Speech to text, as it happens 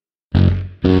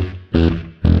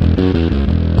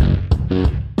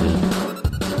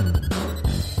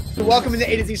Welcome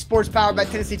into A to Z Sports, powered by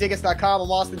TennesseeTickets.com.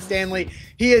 I'm Austin Stanley.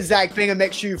 He is Zach Bingham.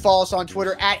 Make sure you follow us on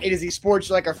Twitter at A to Z Sports.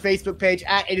 You like our Facebook page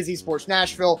at A to Z Sports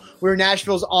Nashville. We're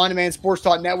Nashville's on-demand sports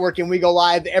talk network, and we go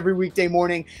live every weekday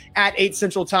morning at 8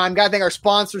 Central Time. Got to thank our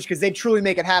sponsors because they truly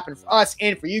make it happen for us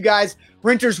and for you guys.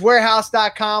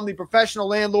 RentersWarehouse.com, the professional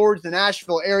landlords in the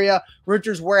Nashville area.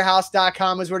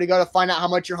 RentersWarehouse.com is where to go to find out how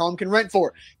much your home can rent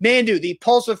for. Mandu, the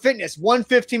Pulse of Fitness, 1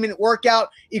 15-minute workout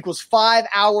equals 5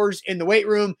 hours in the weight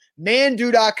room.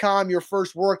 Mandu.com, your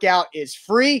first workout is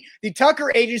free. The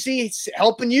Tucker Agency is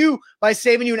helping you by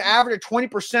saving you an average of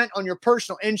 20% on your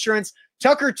personal insurance.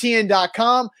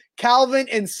 TuckerTN.com, Calvin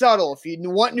and Subtle. If you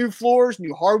want new floors,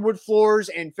 new hardwood floors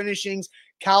and finishings,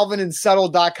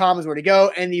 CalvinandSuttle.com is where to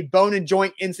go. And the Bone and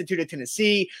Joint Institute of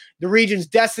Tennessee, the region's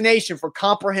destination for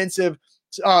comprehensive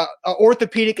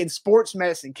orthopedic and sports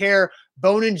medicine care,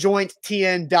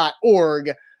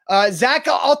 boneandjointtn.org. Zach,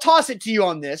 I'll toss it to you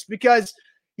on this because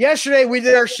yesterday we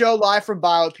did our show live from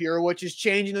BioPure, which is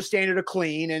changing the standard of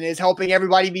clean and is helping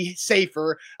everybody be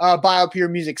safer,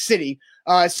 BioPure Music City.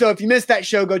 So if you missed that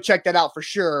show, go check that out for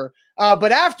sure.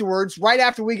 But afterwards, right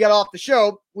after we got off the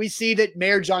show, we see that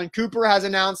Mayor John Cooper has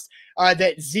announced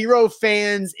that 0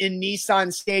 fans in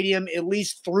Nissan Stadium, at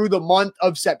least through the month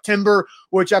of September,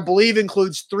 which I believe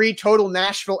includes 3 total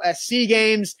Nashville SC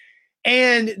games.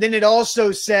 And then it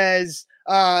also says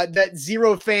that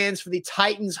 0 fans for the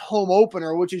Titans home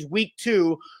opener, which is week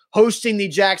 2, hosting the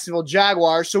Jacksonville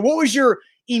Jaguars. So what was your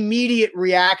immediate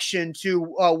reaction to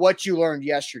what you learned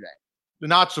yesterday?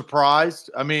 Not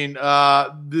surprised. I mean,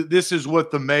 this is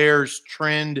what the mayor's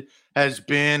trend has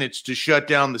been. It's to shut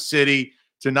down the city,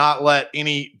 to not let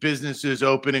any businesses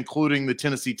open, including the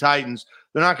Tennessee Titans.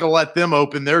 They're not going to let them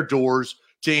open their doors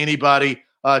to anybody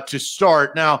to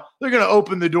start. Now, they're going to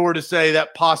open the door to say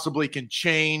that possibly can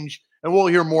change, and we'll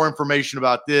hear more information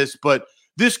about this. But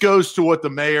this goes to what the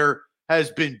mayor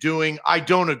has been doing. I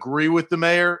don't agree with the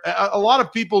mayor. A lot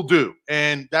of people do,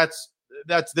 and that's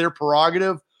their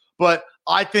prerogative. But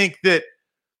I think that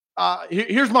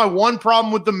here's my one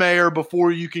problem with the mayor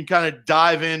before you can kind of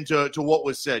dive into what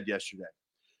was said yesterday.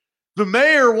 The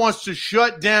mayor wants to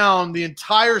shut down the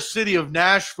entire city of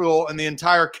Nashville and the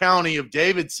entire county of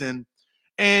Davidson,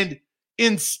 and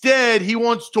instead he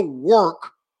wants to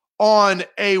work on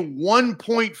a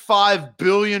 $1.5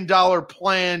 billion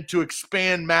plan to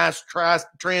expand mass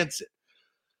transit.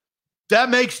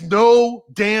 That makes no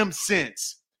damn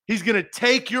sense. He's going to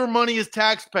take your money as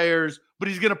taxpayers, but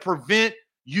he's going to prevent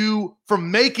you from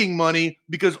making money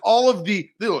because all of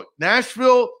look,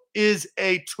 Nashville is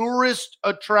a tourist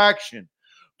attraction.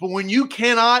 But when you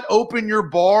cannot open your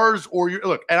bars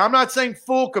and I'm not saying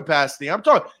full capacity. I'm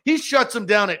talking, he shuts them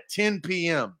down at 10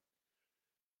 p.m.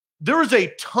 There is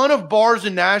a ton of bars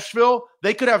in Nashville.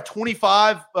 They could have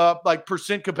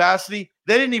 25% capacity.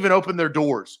 They didn't even open their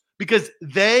doors because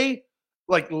they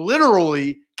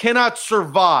literally cannot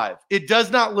survive. It does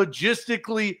not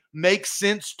logistically make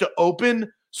sense to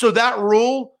open. So that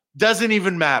rule doesn't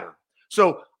even matter.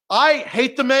 So I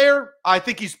hate the mayor. I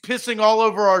think he's pissing all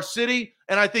over our city.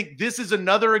 And I think this is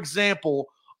another example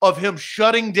of him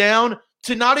shutting down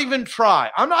to not even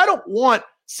try. I don't want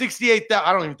 68,000.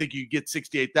 I don't even think you get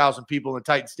 68,000 people in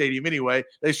Titan Stadium anyway.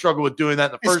 They struggle with doing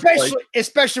that in the first place.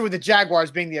 Especially with the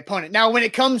Jaguars being the opponent. Now, when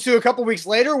it comes to a couple weeks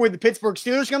later where the Pittsburgh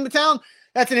Steelers come to town,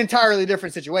 that's an entirely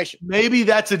different situation. Maybe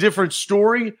that's a different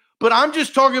story, but I'm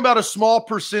just talking about a small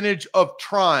percentage of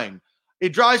trying.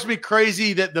 It drives me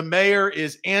crazy that the mayor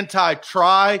is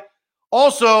anti-try.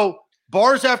 Also,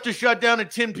 bars have to shut down at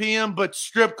 10 p.m., but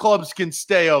strip clubs can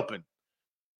stay open.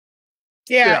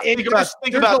 Yeah, think about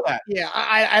that. Yeah,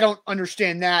 I don't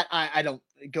understand that. I don't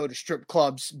go to strip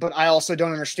clubs, but I also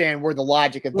don't understand where the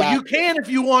logic of that. You can if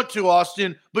you want to,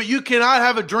 Austin, but you cannot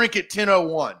have a drink at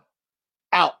 10:01.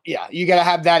 Out. Yeah, you got to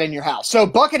have that in your house. So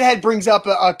Buckethead brings up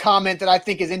a comment that I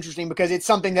think is interesting because it's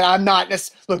something that I'm not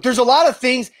 – look, there's a lot of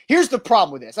things. Here's the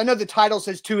problem with this. I know the title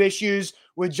says 2 issues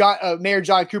with Mayor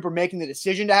John Cooper making the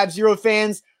decision to have 0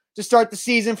 fans to start the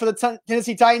season for the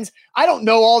Tennessee Titans. I don't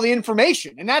know all the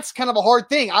information, and that's kind of a hard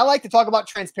thing. I like to talk about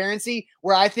transparency,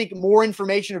 where I think more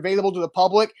information available to the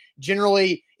public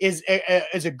generally is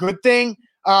a good thing.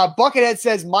 Buckethead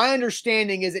says, my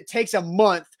understanding is it takes a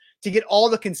month to get all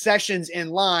the concessions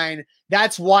in line.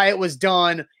 That's why it was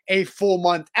done a full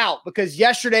month out, because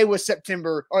yesterday was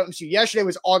yesterday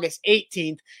was August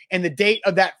 18th, and the date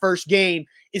of that first game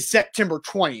is September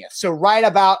 20th. So right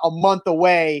about a month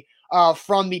away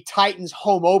from the Titans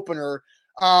home opener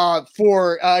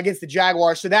against the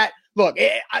Jaguars. So that, look,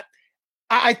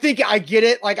 I think I get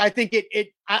it. Like, I think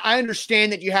I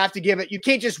understand that you have to give it. You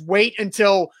can't just wait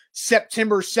until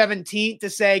September 17th to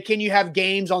say, can you have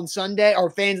games on Sunday or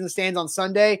fans in the stands on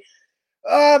Sunday?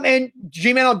 And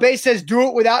G-Man on base says, do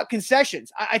it without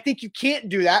concessions. I think you can't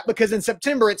do that because in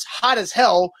September it's hot as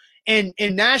hell in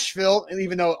Nashville,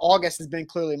 even though August has been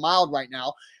clearly mild right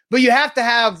now. But you have to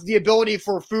have the ability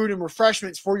for food and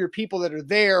refreshments for your people that are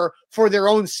there for their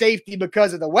own safety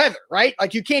because of the weather, right?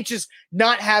 Like, you can't just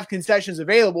not have concessions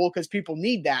available because people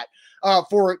need that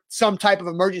for some type of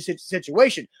emergency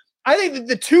situation. I think that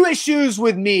the two issues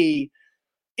with me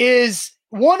is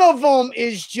one of them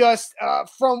is just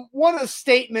from one of the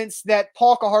statements that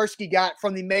Paul Kuharsky got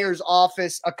from the mayor's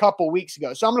office a couple weeks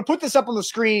ago. So I'm going to put this up on the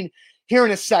screen here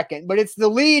in a second, but it's the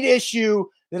lead issue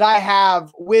that I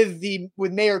have with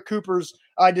Mayor Cooper's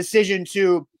decision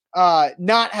to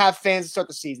not have fans start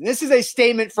the season. This is a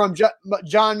statement from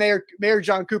Mayor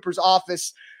John Cooper's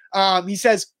office. He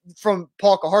says from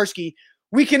Paul Kuharsky,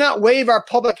 "We cannot waive our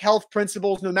public health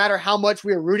principles no matter how much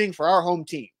we are rooting for our home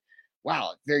team."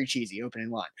 Wow, very cheesy opening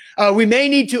line. "We may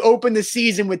need to open the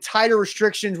season with tighter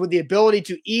restrictions with the ability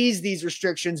to ease these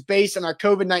restrictions based on our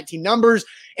COVID-19 numbers.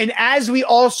 And as we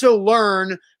also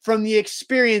learn from the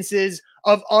experiences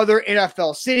of other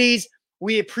NFL cities,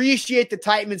 we appreciate the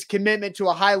Titans' commitment to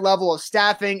a high level of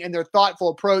staffing and their thoughtful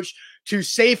approach to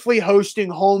safely hosting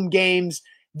home games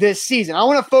this season." I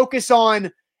want to focus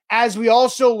on, as we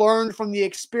also learn from the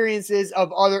experiences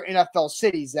of other NFL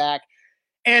cities, Zach.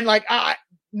 And like,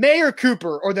 Mayor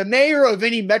Cooper, or the mayor of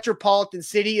any metropolitan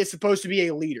city, is supposed to be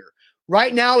a leader.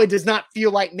 Right now, it does not feel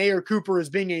like Mayor Cooper is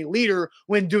being a leader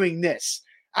when doing this.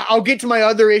 I'll get to my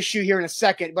other issue here in a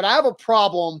second, but I have a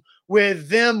problem with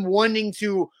them wanting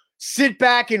to sit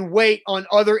back and wait on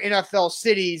other NFL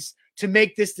cities to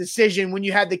make this decision when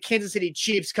you had the Kansas City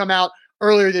Chiefs come out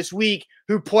earlier this week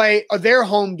who play their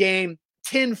home game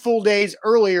 10 full days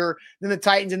earlier than the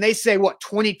Titans, and they say, what,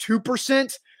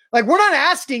 22%? Like, we're not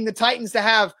asking the Titans to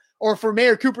have, or for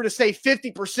Mayor Cooper to say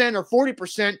 50% or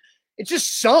 40%. It's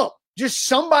just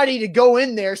somebody to go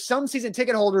in there, some season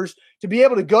ticket holders to be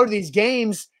able to go to these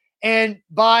games. And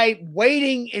by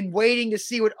waiting to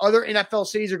see what other NFL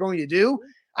cities are going to do,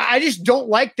 I just don't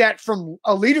like that from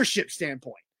a leadership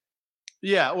standpoint.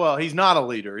 Yeah, well, he's not a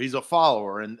leader. He's a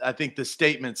follower. And I think the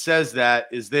statement says that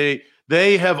is they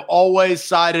have always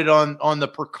sided on the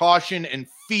precaution and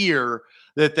fear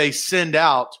that they send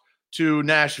out to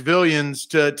Nashvillians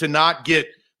to not get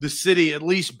the city at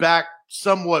least back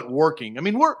somewhat working. I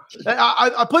mean,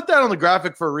 I put that on the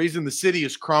graphic for a reason. The city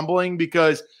is crumbling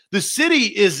because the city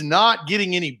is not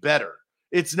getting any better.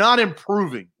 It's not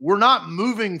improving. We're not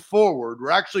moving forward.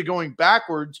 We're actually going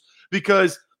backwards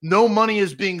because no money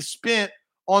is being spent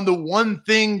on the one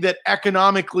thing that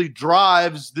economically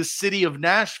drives the city of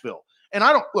Nashville. And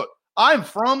I'm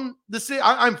from the city.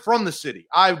 I'm from the city.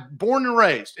 I'm born and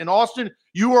raised in Austin.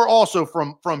 You are also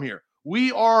from here.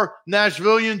 We are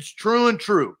Nashvillians, true and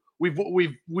true.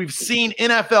 We've seen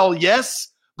NFL,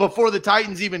 yes, before the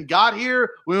Titans even got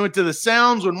here. We went to the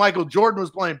Sounds when Michael Jordan was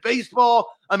playing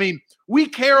baseball. I mean, we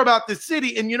care about the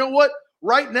city. And you know what?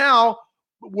 Right now,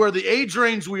 where the age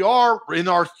range we are in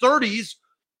our 30s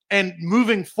and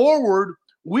moving forward,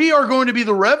 we are going to be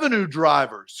the revenue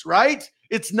drivers, right?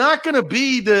 It's not going to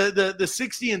be the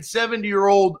 60 and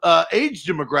 70-year-old age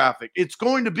demographic. It's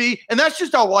going to be, and that's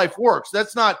just how life works.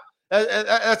 That's not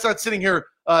sitting here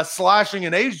slashing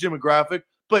an age demographic.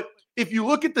 But if you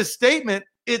look at the statement,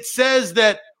 it says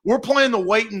that we're playing the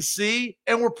wait and see,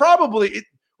 and we're probably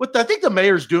what I think the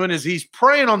mayor's doing is he's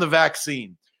preying on the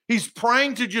vaccine. He's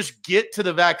praying to just get to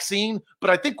the vaccine, but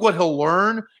I think what he'll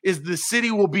learn is the city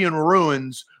will be in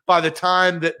ruins by the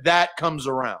time that comes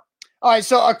around. All right,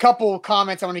 so a couple of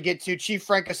comments I want to get to. Chief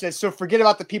Franco says, so forget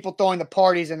about the people throwing the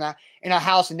parties in a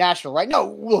house in Nashville, right?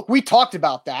 No, look, we talked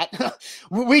about that.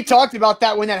 We talked about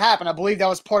that when that happened. I believe that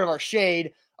was part of our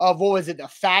shade of, what was it, the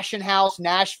Fashion House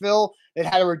Nashville that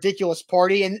had a ridiculous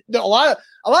party. And a lot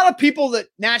of people that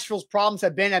Nashville's problems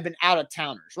have been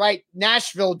out-of-towners, right?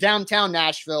 Nashville, downtown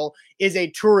Nashville, is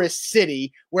a tourist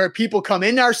city where people come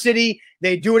in our city,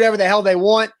 they do whatever the hell they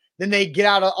want, then they get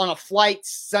out on a flight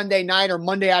Sunday night or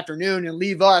Monday afternoon and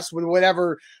leave us with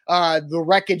whatever the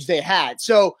wreckage they had.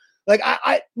 So, like,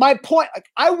 my point, like,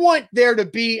 I want there to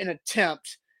be an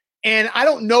attempt, and I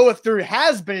don't know if there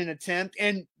has been an attempt.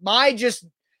 And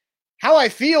how I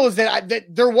feel is that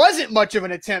there wasn't much of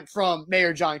an attempt from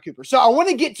Mayor John Cooper. So I want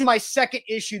to get to my second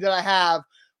issue that I have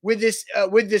with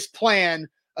this plan.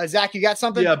 Zach, you got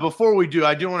something? Yeah, before we do,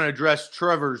 I do want to address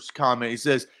Trevor's comment. He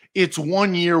says, it's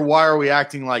 1 year. Why are we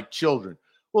acting like children?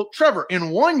 Well, Trevor, in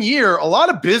 1 year, a lot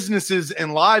of businesses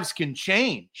and lives can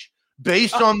change.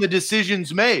 based on the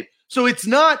decisions made. So it's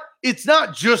not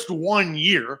just 1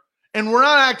 year, and we're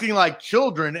not acting like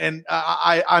children. And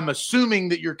I'm assuming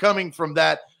that you're coming from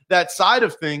that side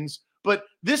of things, but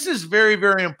this is very,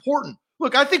 very important.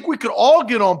 Look, I think we could all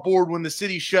get on board when the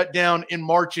city shut down in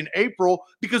March and April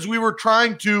because we were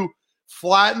trying to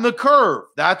flatten the curve.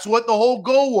 That's what the whole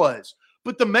goal was.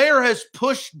 But the mayor has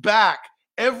pushed back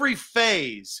every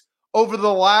phase over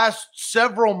the last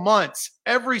several months,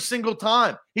 every single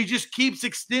time. He just keeps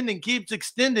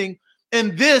extending.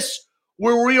 And this,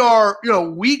 where we are,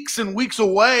 weeks and weeks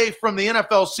away from the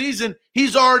NFL season,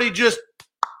 he's already just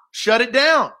shut it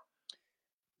down.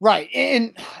 Right.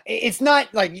 And it's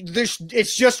not like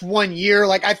it's just 1 year.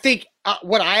 Like, I think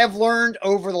what I have learned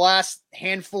over the last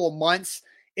handful of months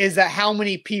is that how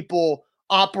many people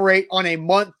operate on a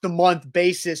month-to-month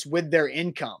basis with their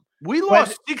income. We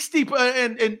lost 60,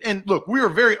 and look, we were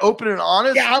very open and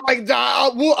honest. Yeah,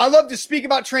 I love to speak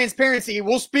about transparency.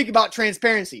 We'll speak about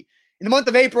transparency. In the month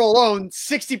of April alone,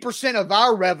 60% of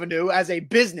our revenue as a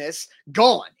business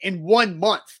gone in 1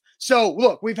 month. So,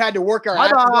 look, we've had to work our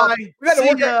ass off.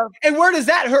 And where does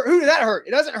that hurt? Who does that hurt?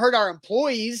 It doesn't hurt our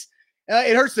employees.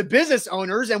 It hurts the business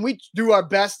owners, and we do our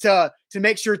best to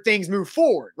make sure things move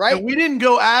forward, right? And we didn't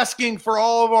go asking for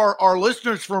all of our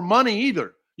listeners for money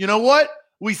either. You know what?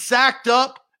 We sacked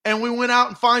up, and we went out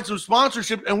and found some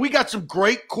sponsorship, and we got some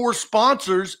great core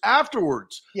sponsors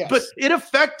afterwards. Yes. But it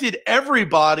affected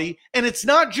everybody, and it's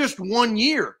not just 1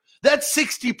 year. That's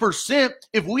 60%.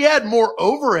 If we had more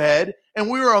overhead and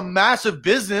we were a massive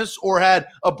business or had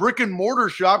a brick and mortar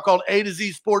shop called A to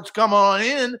Z Sports come on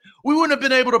in, we wouldn't have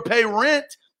been able to pay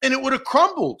rent and it would have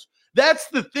crumbled. That's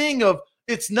the thing of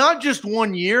it's not just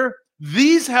 1 year.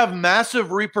 These have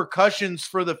massive repercussions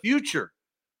for the future.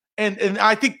 And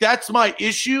I think that's my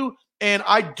issue. And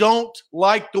I don't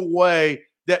like the way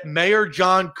that Mayor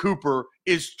John Cooper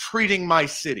is treating my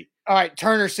city. All right,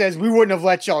 Turner says we wouldn't have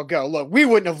let y'all go. Look, we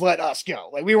wouldn't have let us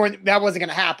go. Like that wasn't going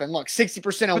to happen. Look,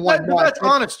 60% in 1 month. That's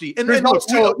honesty. And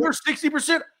look, we're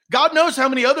 60%. God knows how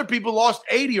many other people lost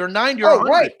 80 or 90 or 100.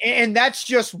 Right. And that's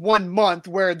just 1 month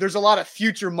where there's a lot of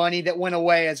future money that went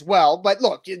away as well. But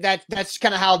look, that's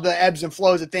kind of how the ebbs and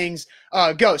flows of things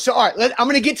go. So, all right, I'm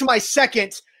going to get to my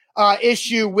second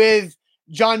issue with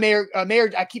Mayor.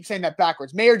 I keep saying that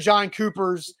backwards. Mayor John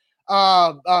Cooper's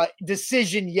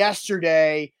decision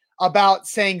yesterday about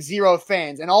saying 0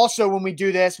 fans. And also when we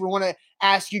do this, we want to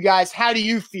ask you guys, how do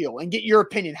you feel and get your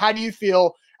opinion? How do you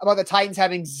feel about the Titans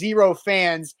having 0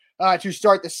 fans to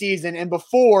start the season? And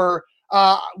before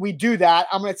we do that,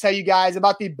 I'm going to tell you guys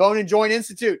about the Bone and Joint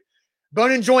Institute.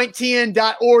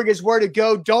 boneandjointtn.org is where to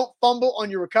go. Don't fumble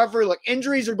on your recovery. Look,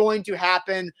 injuries are going to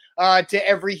happen to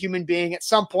every human being at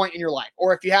some point in your life.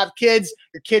 Or if you have kids,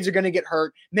 your kids are going to get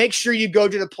hurt. Make sure you go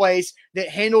to the place that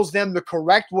handles them the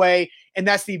correct way, and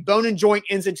that's the Bone and Joint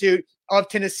Institute of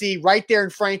Tennessee right there in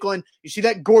Franklin. You see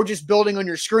that gorgeous building on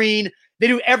your screen. They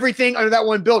do everything under that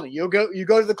one building. You go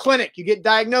to the clinic, you get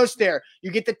diagnosed there, you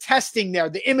get the testing there,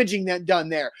 the imaging done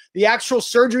there. The actual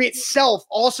surgery itself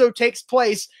also takes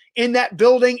place in that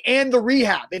building and the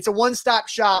rehab. It's a one-stop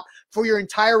shop for your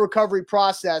entire recovery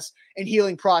process and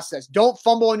healing process. Don't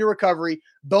fumble on your recovery.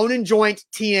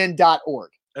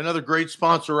 boneandjointtn.org. Another great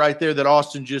sponsor right there that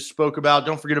Austin just spoke about.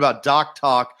 Don't forget about Doc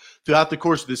Talk. Throughout the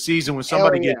course of the season, when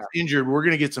somebody gets injured, we're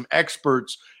going to get some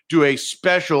experts do a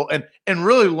special and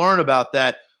really learn about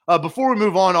that. Before we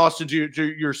move on, Austin, to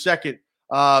your second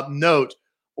note,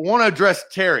 I want to address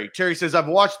Terry. Terry says, I've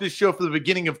watched this show from the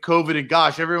beginning of COVID, and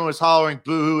gosh, everyone was hollering,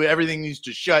 boo-hoo, everything needs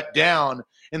to shut down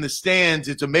in the stands.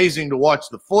 It's amazing to watch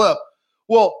the flip.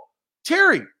 Well,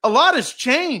 Terry, a lot has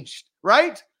changed,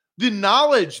 right? The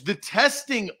knowledge, the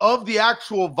testing of the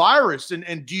actual virus. And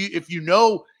if you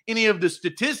know any of the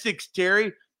statistics,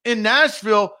 Terry, in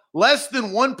Nashville, less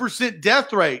than 1%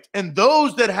 death rate. And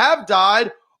those that have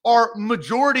died are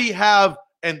majority have,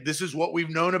 and this is what we've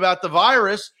known about the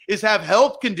virus, is have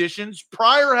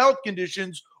prior health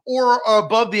conditions, or are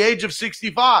above the age of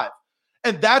 65.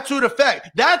 And that's what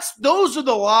those are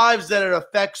the lives that it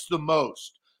affects the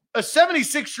most. A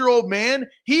 76-year-old man,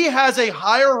 he has a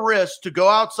higher risk to go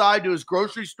outside to his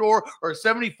grocery store, or a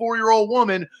 74-year-old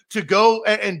woman to go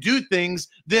and do things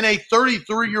than a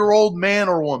 33-year-old man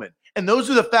or woman. And those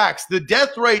are the facts. The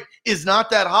death rate is not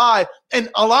that high, and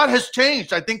a lot has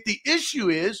changed. I think the issue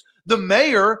is the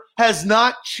mayor has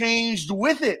not changed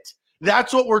with it.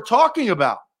 That's what we're talking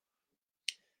about.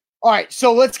 All right,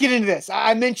 so let's get into this.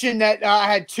 I mentioned that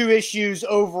I had 2 issues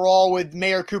overall with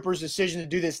Mayor Cooper's decision to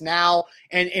do this now,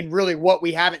 and really what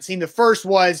we haven't seen. The first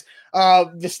was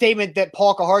the statement that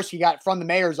Paul Kuharsky got from the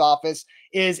mayor's office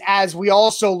is, as we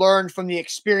also learned from the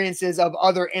experiences of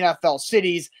other NFL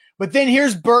cities, But then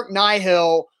here's Burke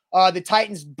Nihill, the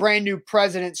Titans' brand new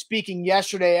president, speaking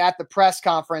yesterday at the press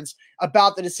conference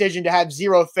about the decision to have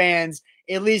 0 fans,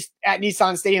 at least at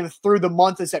Nissan Stadium, through the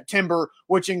month of September,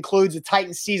 which includes the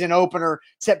Titans season opener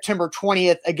September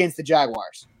 20th against the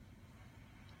Jaguars.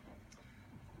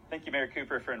 Thank you, Mayor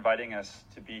Cooper, for inviting us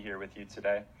to be here with you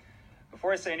today.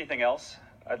 Before I say anything else,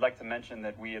 I'd like to mention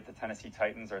that we at the Tennessee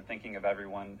Titans are thinking of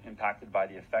everyone impacted by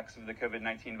the effects of the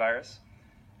COVID-19 virus,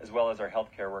 as well as our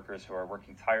healthcare workers who are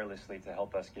working tirelessly to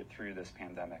help us get through this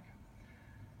pandemic.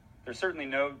 There's certainly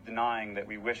no denying that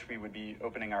we wish we would be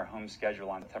opening our home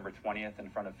schedule on September 20th in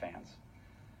front of fans.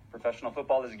 Professional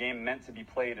football is a game meant to be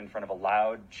played in front of a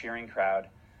loud, cheering crowd,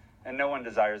 and no one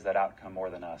desires that outcome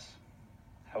more than us.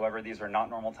 However, these are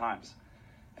not normal times,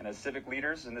 and as civic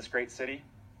leaders in this great city,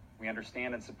 we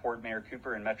understand and support Mayor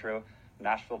Cooper and Metro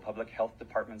Nashville Public Health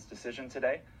Department's decision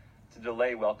today to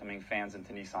delay welcoming fans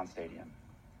into Nissan Stadium.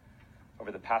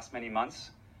 Over the past many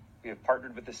months, we have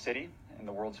partnered with the city and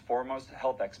the world's foremost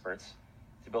health experts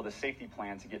to build a safety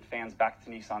plan to get fans back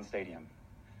to Nissan Stadium.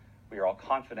 We are all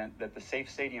confident that the Safe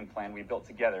Stadium plan we built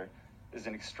together is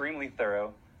an extremely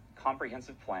thorough,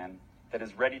 comprehensive plan that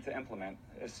is ready to implement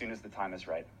as soon as the time is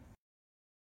right.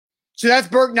 So that's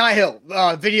Burke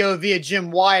Nihill, video via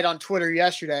Jim Wyatt on Twitter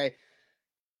yesterday.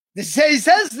 He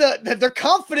says that they're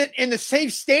confident in the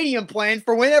Safe Stadium plan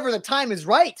for whenever the time is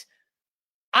right.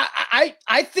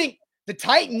 I think the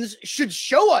Titans should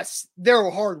show us their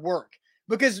hard work,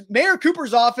 because Mayor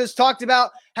Cooper's office talked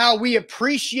about how we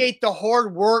appreciate the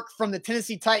hard work from the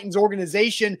Tennessee Titans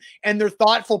organization and their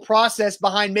thoughtful process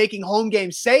behind making home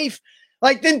games safe.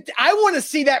 Like, then I want to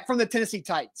see that from the Tennessee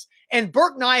Titans. And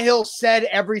Burke Nihill said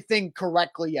everything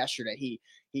correctly yesterday.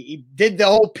 He did the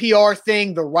whole PR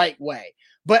thing the right way.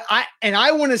 But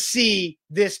I want to see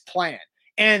this plan.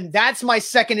 And that's my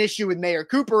second issue with Mayor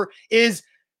Cooper is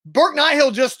Burke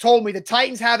Nihill just told me the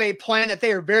Titans have a plan that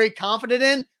they are very confident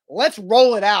in. Let's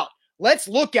roll it out. Let's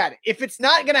look at it. If it's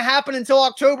not going to happen until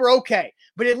October, okay.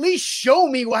 But at least show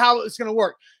me how it's going to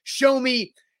work. Show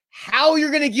me how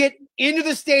you're going to get into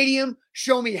the stadium.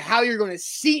 Show me how you're going to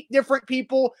seat different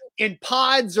people in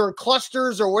pods or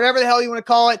clusters or whatever the hell you want to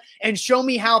call it. And show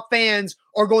me how fans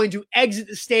are going to exit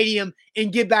the stadium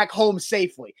and get back home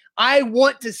safely. I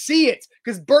want to see it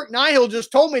because Burke Nihill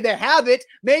just told me they have it.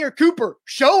 Mayor Cooper,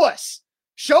 show us.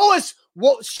 Show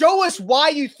us why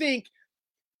you think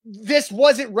this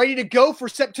wasn't ready to go for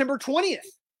September 20th.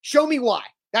 Show me why.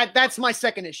 That's my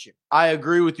second issue. I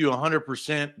agree with you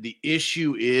 100%. The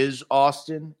issue is,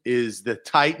 Austin, is the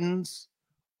Titans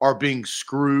are being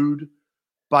screwed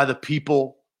by the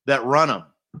people that run them,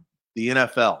 the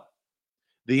NFL.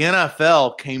 The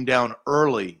NFL came down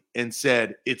early and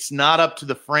said it's not up to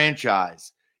the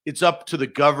franchise. It's up to the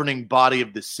governing body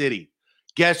of the city.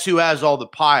 Guess who has all the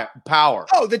power?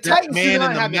 Oh, the Titans man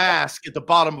in the mask at the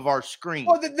bottom of our screen.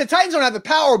 Well, the Titans don't have the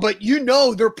power, but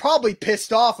they're probably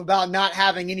pissed off about not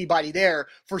having anybody there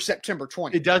for September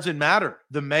 20th. It doesn't matter.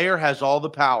 The mayor has all the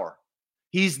power.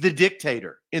 He's the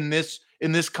dictator in this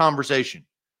conversation.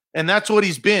 And that's what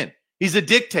he's been. He's a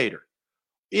dictator.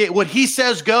 What he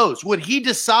says goes. What he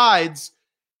decides,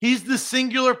 he's the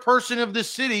singular person of the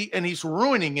city, and he's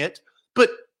ruining it.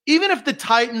 But even if the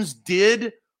Titans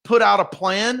did put out a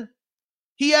plan,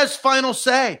 he has final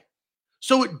say.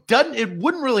 So it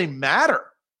wouldn't really matter.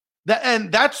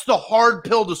 And that's the hard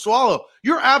pill to swallow.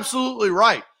 You're absolutely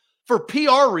right. For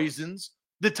PR reasons,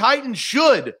 the Titans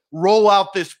should roll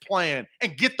out this plan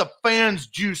and get the fans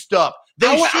juiced up.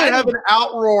 They should have an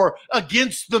outroar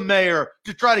against the mayor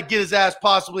to try to get his ass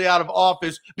possibly out of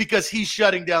office because he's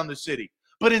shutting down the city.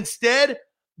 But instead,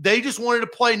 they just wanted to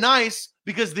play nice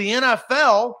because the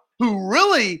NFL, who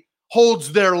really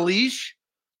holds their leash,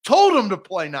 told them to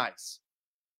play nice.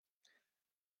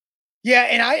 Yeah,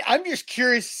 and I'm just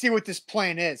curious to see what this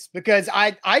plan is because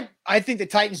I think the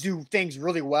Titans do things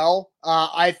really well.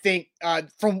 I think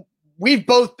we've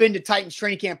both been to Titans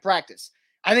training camp practice.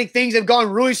 I think things have gone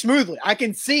really smoothly. I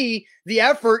can see the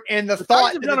effort and the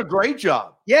thought. Titans have done a great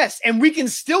job. Yes, and we can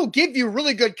still give you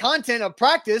really good content of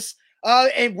practice.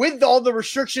 And with all the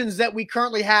restrictions that we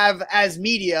currently have as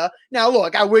media. Now,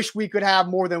 look, I wish we could have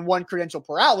more than one credential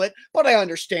per outlet, but I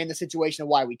understand the situation of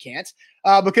why we can't.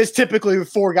 Because typically with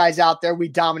 4 guys out there, we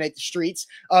dominate the streets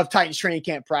of Titans training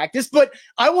camp practice. But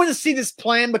I want to see this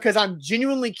plan because I'm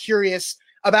genuinely curious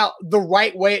about the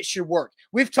right way it should work.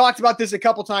 We've talked about this a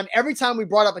couple times. Every time we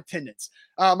brought up attendance,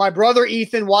 My brother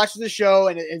Ethan watches the show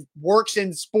and works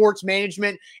in sports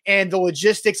management and the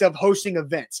logistics of hosting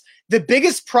events. The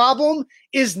biggest problem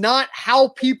is not how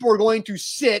people are going to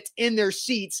sit in their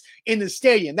seats in the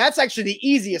stadium. That's actually the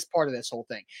easiest part of this whole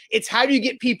thing. It's how do you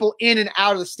get people in and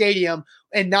out of the stadium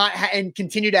and and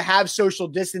continue to have social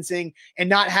distancing and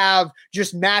not have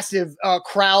just massive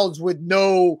crowds with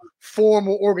no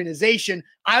formal organization.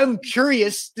 I'm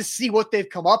curious to see what they've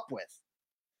come up with.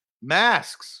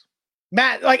 Masks.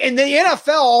 And the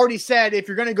NFL already said if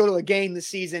you're going to go to a game this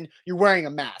season, you're wearing a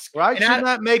mask. Right? Shouldn't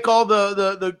that make all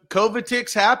the COVID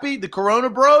ticks happy? The Corona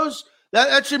bros?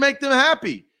 That should make them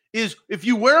happy. Is if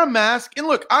you wear a mask, and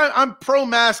look, I'm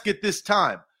pro-mask at this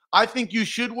time. I think you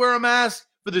should wear a mask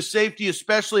for the safety,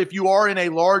 especially if you are in a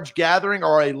large gathering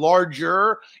or a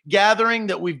larger gathering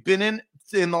that we've been in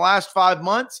the last 5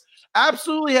 months.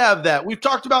 Absolutely have that. We've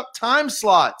talked about time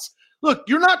slots. Look,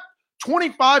 you're not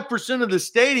 25% of the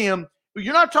stadium.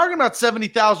 You're not talking about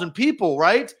 70,000 people,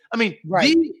 right? I mean,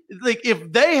 right.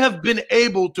 If they have been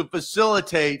able to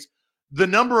facilitate the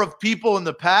number of people in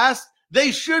the past,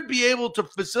 they should be able to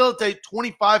facilitate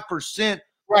 25%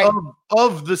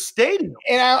 of the stadium.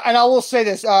 And I will say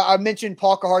this. I mentioned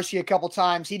Paul Kaharski a couple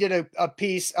times. He did a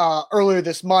piece earlier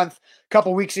this month, a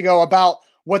couple weeks ago, about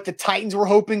what the Titans were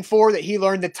hoping for, that he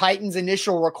learned the Titans'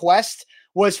 initial request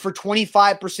was for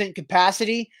 25%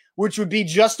 capacity, which would be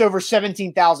just over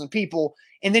 17,000 people.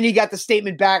 And then he got the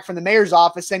statement back from the mayor's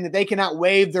office saying that they cannot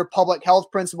waive their public health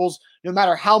principles no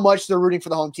matter how much they're rooting for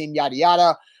the home team, yada,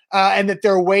 yada, and that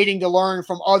they're waiting to learn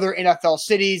from other NFL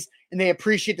cities, and they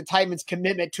appreciate the Titans'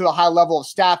 commitment to a high level of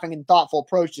staffing and thoughtful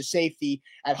approach to safety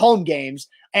at home games.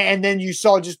 And then you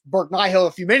saw just Burke Nihill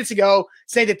a few minutes ago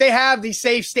say that they have the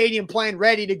safe stadium plan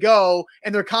ready to go,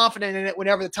 and they're confident in it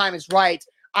whenever the time is right.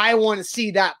 I want to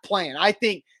see that plan. I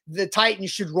think the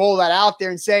Titans should roll that out there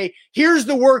and say, here's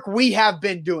the work we have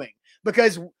been doing.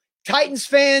 Because Titans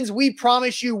fans, we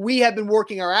promise you, we have been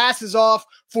working our asses off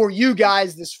for you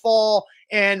guys this fall,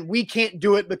 and we can't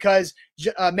do it because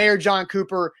Mayor John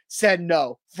Cooper said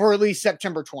no for at least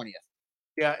September 20th.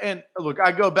 Yeah, and look,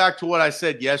 I go back to what I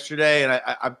said yesterday, and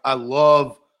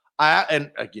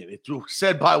and again, it was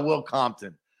said by Will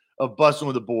Compton of Bussin'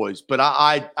 with the Boys, but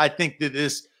I think that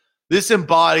this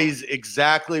embodies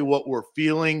exactly what we're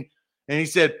feeling. And he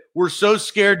said, we're so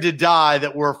scared to die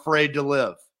that we're afraid to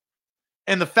live.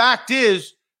 And the fact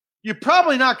is, you're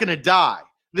probably not going to die.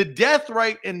 The death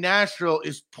rate in Nashville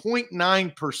is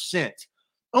 0.9%.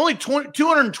 Only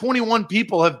 221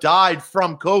 people have died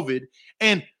from COVID.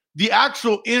 And the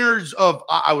actual innards of,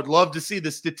 I would love to see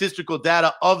the statistical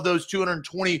data of those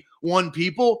 221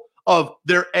 people, of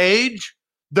their age,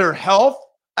 their health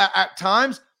at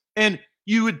times. And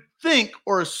you would think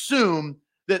or assume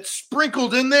that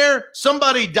sprinkled in there,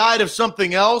 somebody died of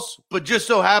something else, but just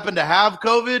so happened to have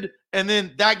COVID, and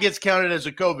then that gets counted as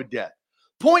a COVID death.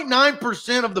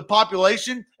 0.9% of the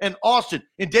population in Austin.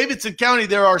 In Davidson County,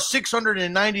 there are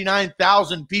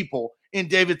 699,000 people in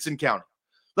Davidson County.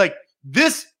 Like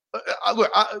this,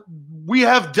 we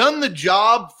have done the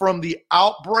job from the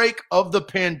outbreak of the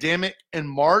pandemic in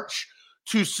March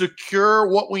to secure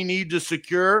what we need to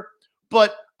secure,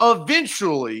 but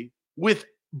eventually,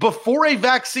 before a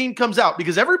vaccine comes out,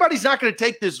 because everybody's not going to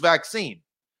take this vaccine,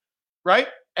 right?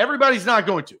 Everybody's not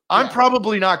going to. I'm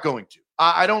probably not going to.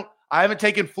 I haven't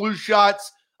taken flu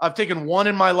shots. I've taken one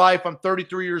in my life. I'm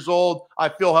 33 years old. I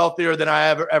feel healthier than I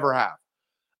ever have.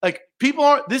 Like,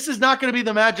 this is not going to be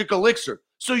the magic elixir.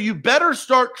 So you better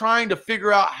start trying to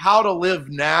figure out how to live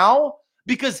now,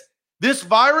 because this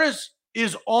virus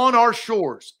is on our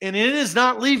shores and it is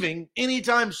not leaving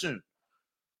anytime soon.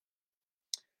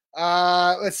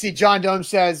 Let's see. John Dome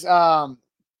says,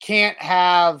 can't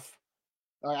have,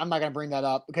 I'm not going to bring that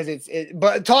up because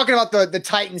but talking about the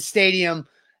Titans Stadium,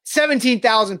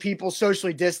 17,000 people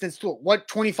socially distanced. What,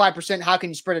 25%? How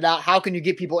can you spread it out? How can you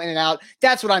get people in and out?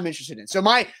 That's what I'm interested in. So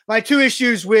my two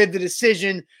issues with the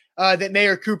decision that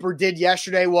Mayor Cooper did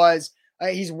yesterday was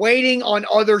he's waiting on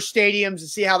other stadiums to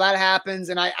see how that happens.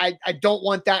 And I don't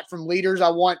want that from leaders. I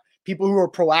want people who are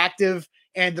proactive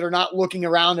and that are not looking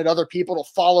around at other people to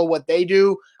follow what they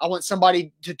do. I want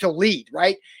somebody to lead,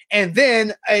 right? And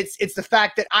then it's the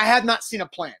fact that I have not seen a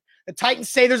plan. The Titans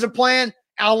say there's a plan.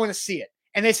 I want to see it.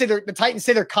 And they say the Titans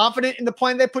say they're confident in the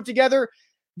plan they put together.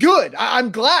 Good.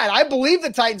 I'm glad. I believe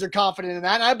the Titans are confident in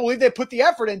that, and I believe they put the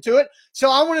effort into it. So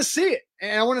I want to see it,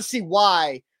 and I want to see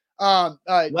why.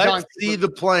 Let's see the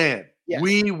plan. Yes.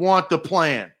 We want the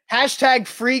plan. Hashtag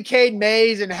free Cade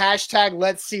Mays and hashtag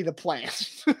let's see the plan.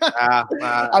 I'll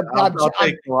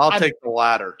take the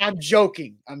latter. I'm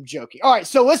joking. All right,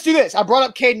 so let's do this. I brought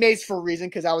up Cade Mays for a reason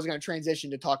because I was going to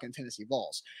transition to talking Tennessee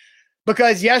Vols.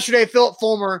 because yesterday Philip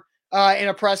Fulmer in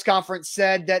a press conference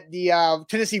said that the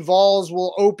Tennessee Vols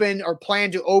will open or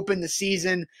plan to open the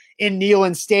season in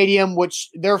Neyland Stadium, which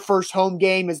their first home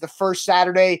game is the first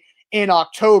Saturday in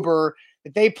October,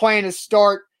 that they plan to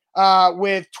start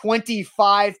with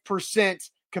 25%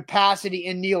 capacity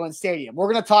in Neyland Stadium.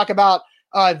 We're going to talk about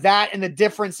that and the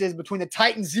differences between the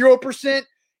Titans 0%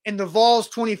 and the Vols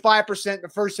 25%. The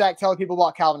first, Zach, tell people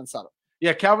about Calvin and Subtle.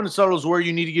 Yeah, Calvin and Subtle is where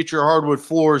you need to get your hardwood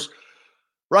floors.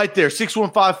 Right there,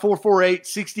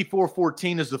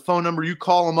 615-448-6414 is the phone number. You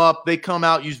call them up. They come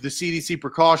out, use the CDC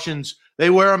precautions. They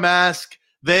wear a mask.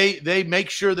 They make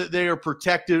sure that they are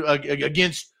protected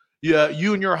against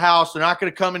you and your house. They're not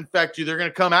going to come infect you. They're going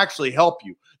to come actually help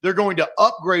you. They're going to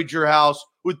upgrade your house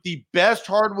with the best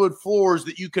hardwood floors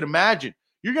that you could imagine.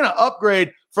 You're going to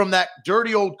upgrade from that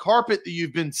dirty old carpet that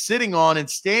you've been sitting on and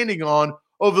standing on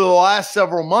over the last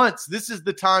several months. This is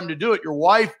the time to do it. Your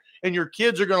wife and your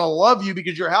kids are going to love you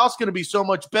because your house is going to be so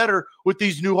much better with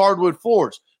these new hardwood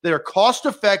floors. They're cost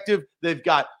effective. They've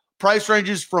got price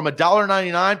ranges from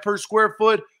 $1.99 per square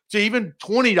foot to even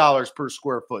 $20 per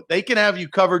square foot. They can have you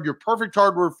covered. Your perfect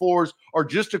hardwood floors are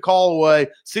just a call away.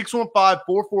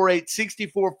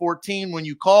 615-448-6414. When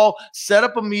you call, set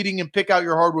up a meeting and pick out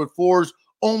your hardwood floors.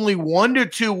 Only 1 to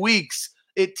 2 weeks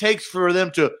it takes for them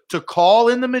to call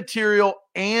in the material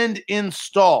and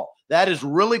install. That is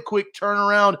really quick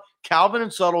turnaround.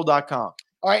 CalvinandSubtle.com.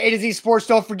 All right, A to Z Sports.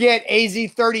 Don't forget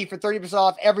AZ30 for 30%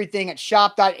 off everything at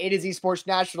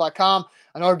shop.A2ZSportsNashville.com.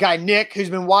 I know our guy Nick, who's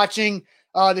been watching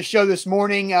the show this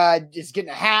morning, is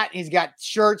getting a hat. He's got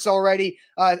shirts already.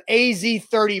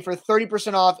 AZ30 for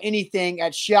 30% off anything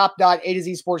at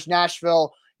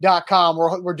shop.A2ZSportsNashville.com.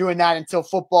 We're doing that until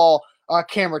football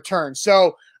can return.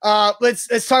 So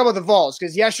let's talk about the Vols,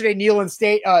 because yesterday Neyland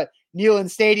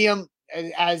Stadium,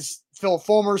 as Phil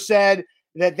Fulmer said,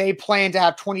 that they plan to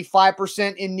have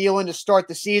 25% in Neyland to start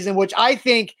the season, which I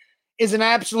think is an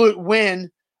absolute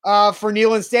win for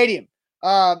Neyland Stadium.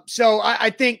 So I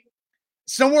think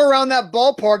somewhere around that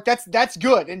ballpark, that's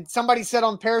good. And somebody said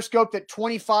on Periscope that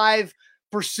 25%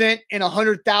 in a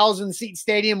 100,000 seat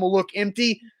stadium will look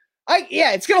empty.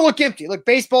 Yeah, it's going to look empty. Look,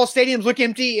 baseball stadiums look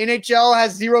empty. NHL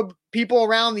has 0 people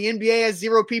around. The NBA has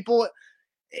 0 people.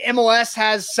 MLS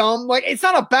has some. Like, it's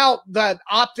not about the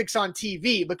optics on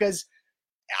TV, because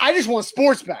I just want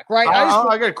sports back, right?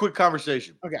 I got a quick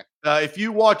conversation. Okay. If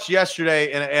you watched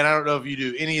yesterday, and I don't know if you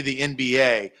do any of the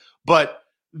NBA, but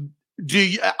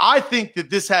I think that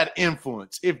this had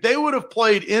influence. If they would have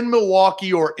played in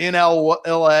Milwaukee or in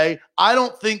LA, I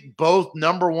don't think both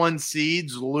number 1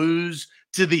 seeds lose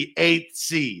to the 8th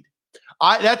seed.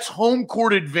 That's home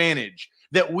court advantage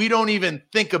that we don't even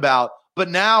think about, but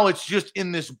now it's just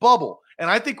in this bubble. And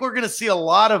I think we're going to see a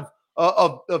lot of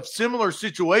similar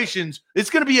situations. It's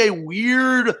going to be a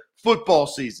weird football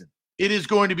season. It is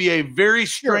going to be a very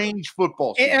strange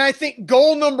football season. And I think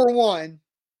goal number 1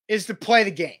 is to play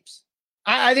the games.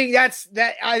 I think that's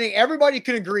that. I think everybody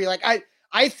could agree. Like,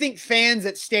 I think fans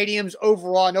at stadiums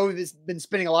overall, I know we've been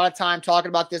spending a lot of time talking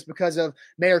about this because of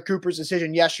Mayor Cooper's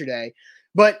decision yesterday,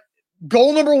 but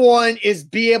goal number 1 is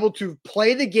be able to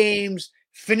play the games,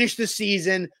 finish the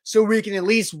season, so we can at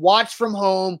least watch from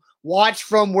home, watch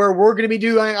from where we're going to be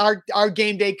doing our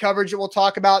game day coverage that we'll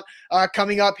talk about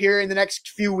coming up here in the next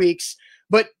few weeks.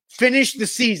 But finish the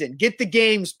season, get the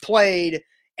games played,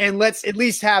 and let's at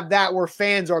least have that where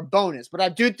fans are bonus. But I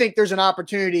do think there's an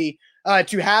opportunity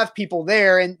to have people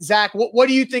there. And Zach, what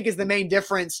do you think is the main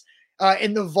difference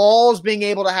in the Vols being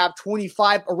able to have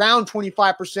around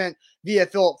 25% via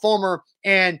Philip Fulmer,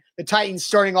 and the Titans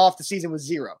starting off the season with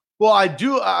 0? Well, I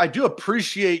do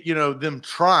appreciate, them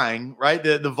trying, right?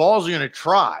 The Vols are going to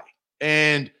try.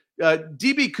 And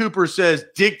DB Cooper says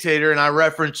dictator, and I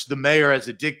reference the mayor as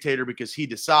a dictator because he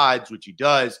decides, which he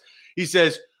does. He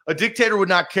says a dictator would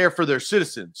not care for their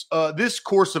citizens. This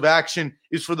course of action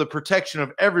is for the protection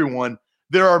of everyone.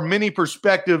 There are many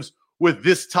perspectives with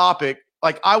this topic.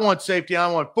 Like, I want safety,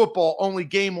 I want football. Only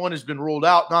game 1 has been ruled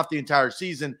out, not the entire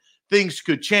season. Things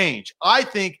could change. I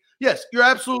think, yes, you're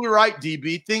absolutely right,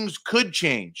 DB. Things could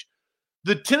change.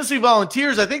 The Tennessee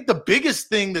Volunteers, I think the biggest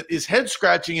thing that is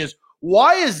head-scratching is,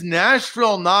 why is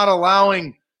Nashville not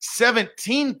allowing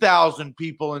 17,000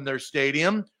 people in their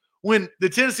stadium when the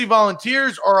Tennessee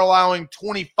Volunteers are allowing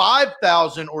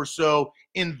 25,000 or so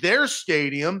in their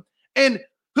stadium? And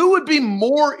who would be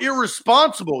more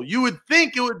irresponsible? You would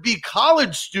think it would be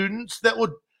college students that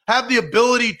would have the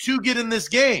ability to get in this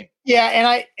game.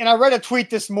 Yeah, and I read a tweet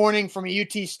this morning from a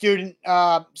UT student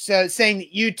saying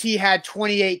that UT had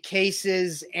 28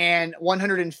 cases and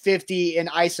 150 in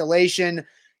isolation.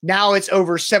 Now it's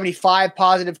over 75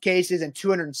 positive cases and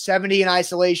 270 in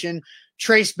isolation,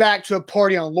 traced back to a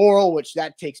party on Laurel, which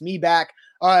that takes me back.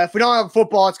 If we don't have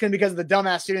football, it's going to be because of the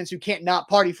dumbass students who can't not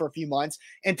party for a few months.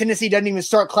 And Tennessee doesn't even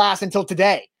start class until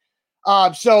today.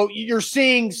 So you're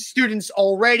seeing students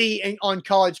already on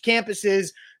college campuses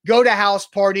go to house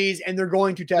parties, and they're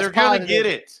going to test They're positive. going to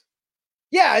get it.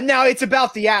 Yeah, and now it's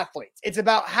about the athletes. It's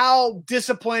about how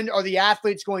disciplined are the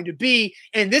athletes going to be.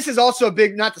 And this is also a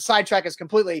big, not to sidetrack us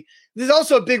completely, this is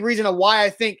also a big reason of why I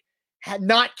think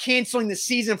not canceling the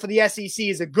season for the SEC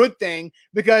is a good thing,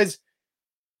 because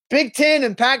Big Ten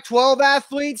and Pac-12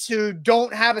 athletes who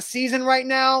don't have a season right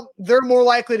now, they're more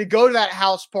likely to go to that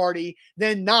house party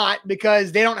than not,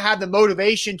 because they don't have the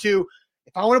motivation to,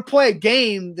 if I want to play a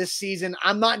game this season,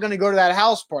 I'm not going to go to that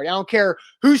house party. I don't care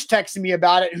who's texting me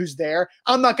about it, who's there.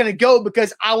 I'm not going to go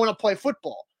because I want to play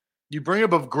football. You bring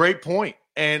up a great point.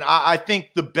 And I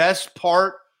think the best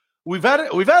part, we've had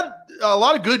a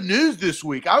lot of good news this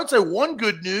week. I would say one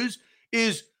good news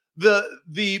is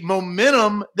the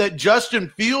momentum that Justin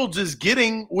Fields is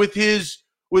getting with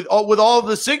all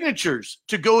the signatures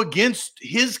to go against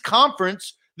his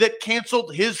conference that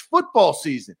canceled his football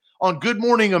season. On Good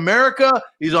Morning America,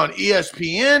 he's on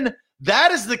ESPN.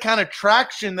 That is the kind of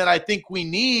traction that I think we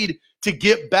need to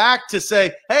get back to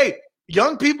say, hey,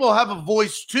 young people have a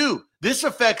voice too. This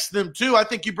affects them too. I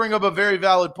think you bring up a very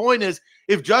valid point, is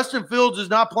if Justin Fields is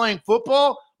not playing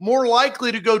football, more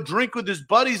likely to go drink with his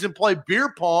buddies and play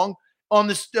beer pong on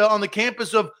the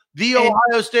campus of the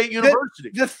Ohio State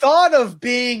University. The thought of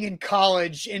being in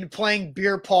college and playing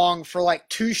beer pong for like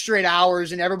 2 straight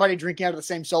hours and everybody drinking out of the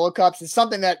same solo cups is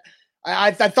something that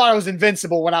I thought I was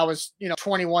invincible when I was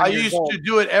 21 years old. I used to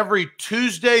do it every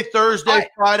Tuesday, Thursday,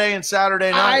 Friday, and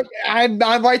Saturday night. I'm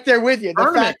right there with you.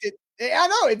 The fact I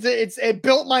know it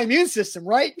built my immune system,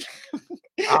 right?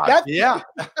 Yeah.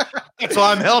 So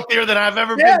I'm healthier than I've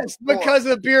ever been. Yes, because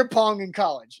of beer pong in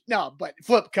college. No, but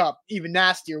flip cup, even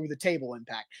nastier with a table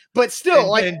impact. But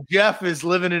still, and Jeff is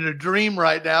living in a dream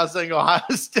right now, saying Ohio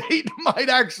State might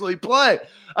actually play.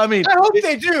 I mean, I hope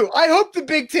they do. I hope the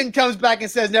Big Ten comes back and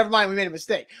says, never mind, we made a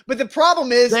mistake. But the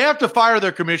problem is they have to fire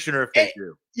their commissioner if they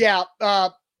do. Yeah.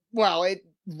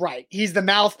 Right. He's the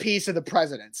mouthpiece of the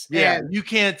presidents. Yeah. And you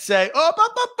can't say,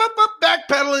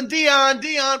 backpedaling,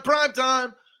 Dion, prime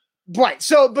time. Right.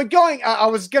 So, but I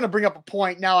was going to bring up a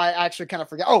point. Now I actually kind of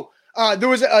forgot. There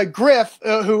was a Griff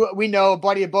who we know, a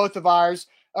buddy of both of ours,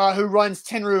 who runs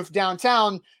Tin Roof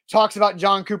downtown, talks about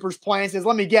John Cooper's plan. Says,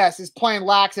 let me guess, his plan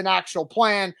lacks an actual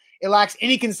plan. It lacks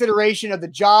any consideration of the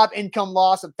job income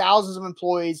loss of thousands of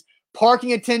employees,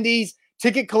 parking attendees,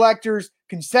 ticket collectors,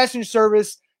 concession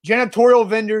service, janitorial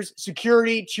vendors,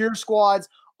 security, cheer squads,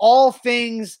 all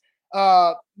things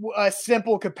a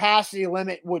simple capacity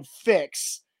limit would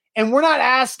fix. And we're not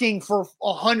asking for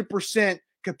 100%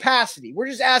 capacity. We're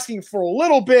just asking for a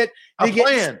little bit. We're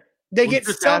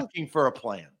just asking for a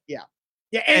plan. Yeah.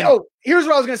 Yeah. And here's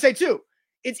what I was going to say too.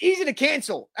 It's easy to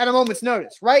cancel at a moment's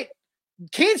notice, right?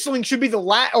 Canceling should be the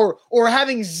last, or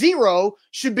having zero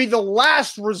should be the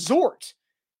last resort.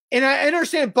 And I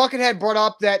understand Buckethead brought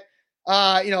up that,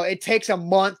 it takes a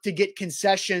month to get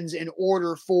concessions in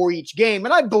order for each game.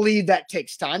 And I believe that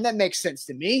takes time. That makes sense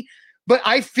to me. But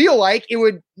I feel like it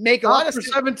would make a lot of sense.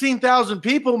 For 17,000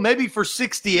 people, maybe for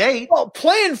 68. Well,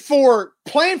 plan for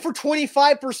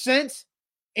 25%.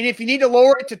 And if you need to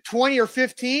lower it to 20 or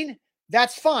 15,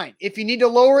 that's fine. If you need to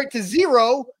lower it to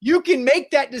 0, you can make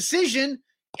that decision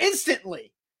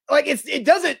instantly. Like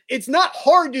it's not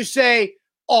hard to say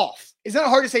off. It's not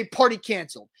hard to say party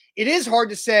canceled. It is hard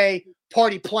to say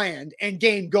party planned and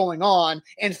game going on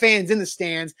and fans in the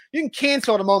stands. You can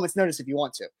cancel at a moment's notice if you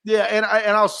want to. Yeah, and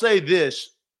I'll say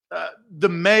this. The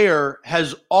mayor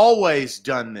has always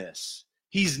done this.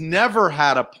 He's never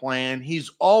had a plan. He's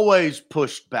always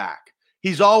pushed back.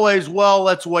 He's always,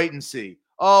 let's wait and see.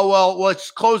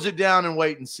 Let's close it down and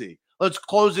wait and see. Let's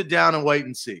close it down and wait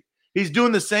and see. He's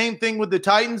doing the same thing with the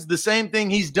Titans, the same thing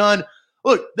he's done.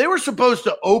 Look, they were supposed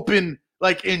to open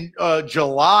like in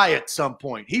July at some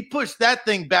point. He pushed that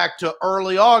thing back to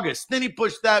early August. Then he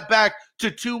pushed that back to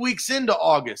 2 weeks into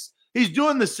August. He's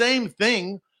doing the same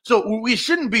thing. So we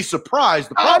shouldn't be surprised.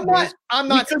 The problem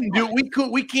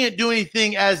we can't do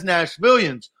anything as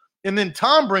Nashvillians. And then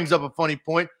Tom brings up a funny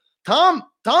point. Tom,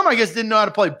 I guess, didn't know how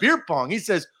to play beer pong. He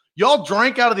says, y'all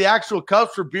drank out of the actual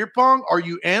cups for beer pong? Are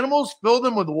you animals? Fill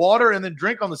them with water and then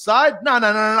drink on the side? No.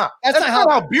 That's not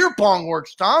how beer pong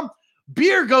works, Tom.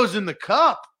 Beer goes in the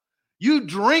cup. You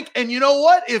drink, and you know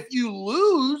what? If you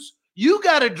lose, you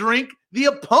got to drink the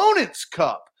opponent's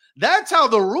cup. That's how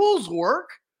the rules work.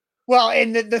 Well,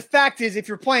 and the fact is, if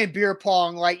you're playing beer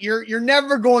pong, like you're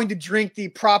never going to drink the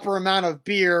proper amount of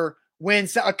beer when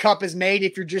a cup is made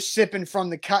if you're just sipping from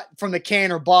the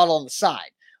can or bottle on the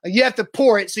side. Like you have to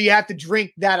pour it, so you have to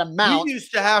drink that amount. We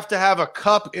used to have a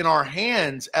cup in our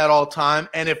hands at all time,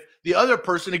 and if the other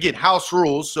person, again, house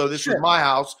rules, so this is my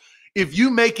house, if you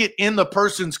make it in the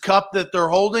person's cup that they're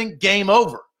holding, game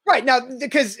over. Right. Now,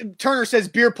 because Turner says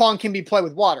beer pong can be played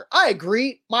with water. I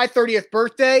agree. My 30th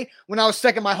birthday, when I was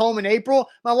stuck in my home in April,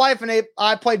 my wife and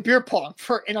I played beer pong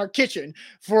in our kitchen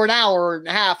for an hour and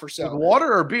a half or so. With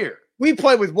water or beer? We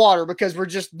played with water because we're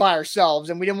just by ourselves,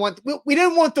 and we didn't want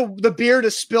the beer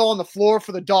to spill on the floor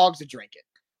for the dogs to drink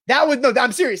it.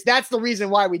 I'm serious. That's the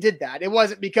reason why we did that. It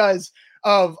wasn't because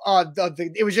of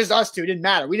it was just us two. It didn't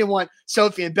matter. We didn't want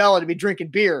Sophie and Bella to be drinking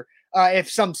beer if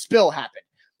some spill happened.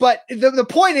 But the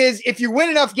point is, if you win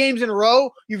enough games in a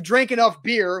row, you've drank enough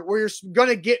beer where you're going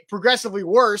to get progressively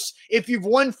worse if you've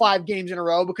won 5 games in a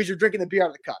row because you're drinking the beer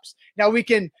out of the cups. Now we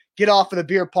can get off of the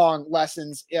beer pong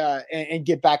lessons and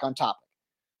get back on topic.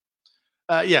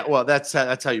 Yeah, well, that's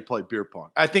how you play beer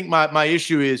pong. I think my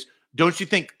issue is, don't you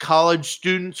think college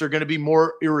students are going to be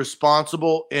more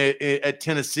irresponsible at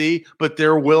Tennessee, but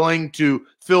they're willing to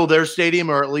fill their stadium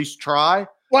or at least try?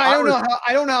 Well,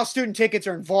 I don't know how student tickets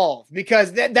are involved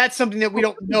because that's something that we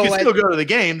don't know. You can still go to the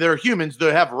game. They're humans. They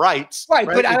have rights. Right,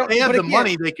 but if they have the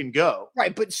money, they can go.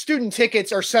 Right, but student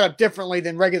tickets are set up differently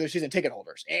than regular season ticket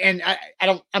holders. And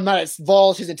I'm not a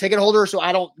Vol season ticket holder, so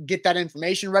I don't get that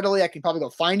information readily. I can probably go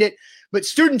find it. But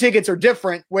student tickets are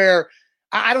different where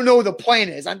I don't know what the plan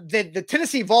is. The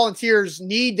Tennessee Volunteers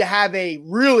need to have a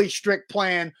really strict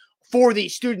plan for the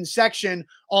student section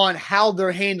on how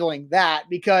they're handling that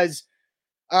because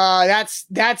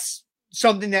that's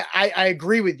something that I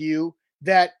agree with you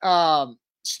that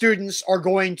students are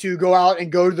going to go out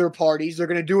and go to their parties. They're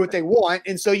going to do what they want.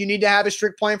 And so you need to have a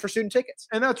strict plan for student tickets.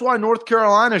 And that's why North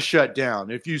Carolina shut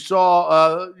down. If you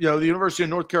saw, the University of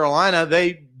North Carolina,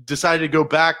 they decided to go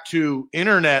back to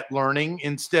internet learning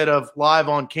instead of live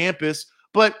on campus.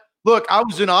 But look, I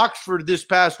was in Oxford this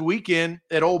past weekend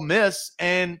at Ole Miss,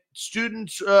 and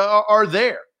students are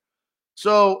there.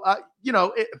 So,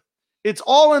 it's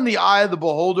all in the eye of the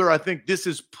beholder. I think this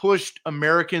has pushed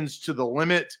Americans to the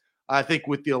limit. I think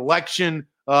with the election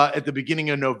at the beginning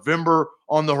of November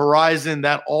on the horizon,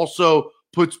 that also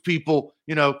puts people,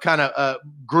 kind of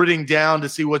gritting down to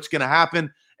see what's going to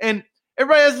happen. And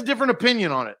everybody has a different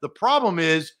opinion on it. The problem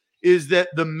is that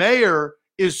the mayor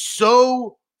is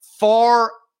so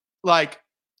far,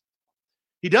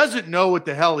 he doesn't know what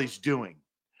the hell he's doing.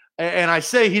 And I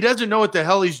say he doesn't know what the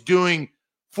hell he's doing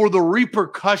for the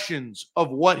repercussions of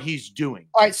what he's doing.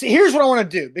 All right, so here's what I want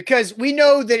to do, because we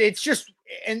know that it's just,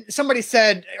 and somebody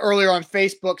said earlier on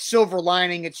Facebook, silver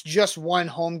lining, it's just one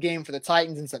home game for the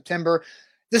Titans in September.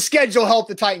 The schedule helped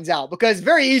the Titans out because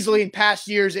very easily in past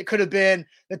years, it could have been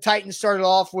the Titans started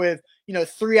off with,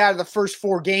 3 out of the first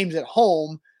 4 games at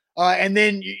home. And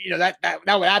then, that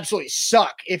would absolutely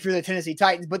suck if you're the Tennessee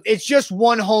Titans, but it's just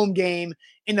one home game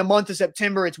in the month of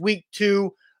September. It's week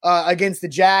 2. Against the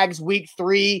Jags. Week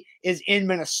 3 is in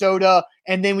Minnesota.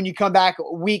 And then when you come back,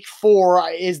 week 4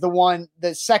 is the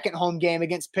second home game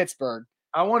against Pittsburgh.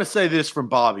 I want to say this from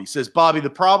Bobby. He says, Bobby,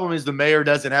 the problem is the mayor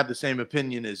doesn't have the same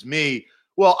opinion as me.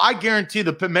 Well, I guarantee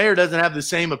the mayor doesn't have the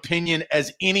same opinion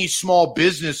as any small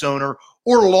business owner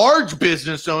or large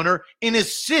business owner in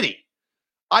his city.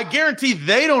 I guarantee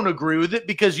they don't agree with it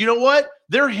because you know what?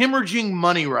 They're hemorrhaging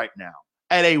money right now.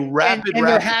 At a rapid and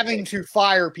they're having to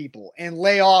fire people and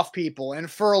lay off people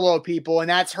and furlough people, and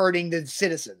that's hurting the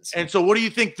citizens. And so what do you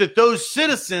think that those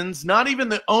citizens, not even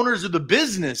the owners of the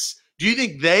business, do you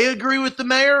think they agree with the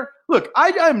mayor? Look,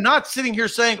 I'm not sitting here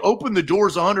saying open the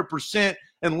doors 100%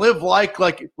 and live like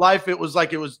life it was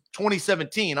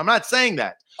 2017. I'm not saying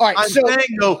that. All right, I'm saying,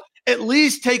 though, at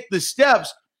least take the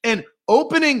steps and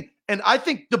opening. And I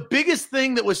think the biggest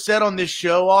thing that was said on this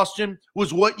show, Austin,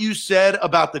 was what you said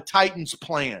about the Titans'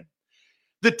 plan.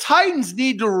 The Titans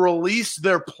need to release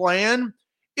their plan.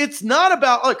 It's not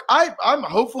about, look, I'm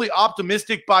hopefully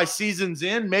optimistic by season's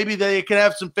end. Maybe they can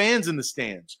have some fans in the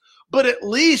stands. But at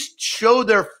least show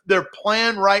their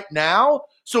plan right now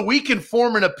so we can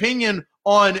form an opinion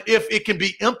on if it can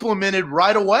be implemented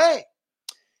right away.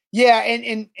 Yeah,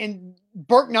 and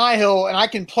Burke Nihill, and I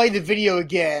can play the video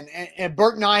again, and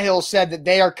Burke Nihill said that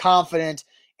they are confident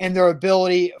in their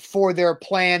ability for their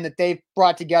plan that they've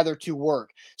brought together to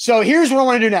work. So here's what I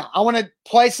want to do now. I want to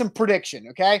play some prediction,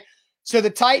 okay? So the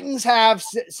Titans have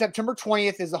September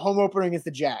 20th is the home opener against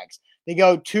the Jags. They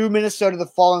go to Minnesota the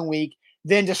following week.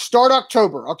 Then to start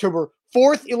October 4th,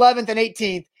 11th, and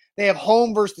 18th, they have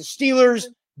home versus the Steelers,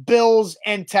 Bills,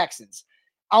 and Texans.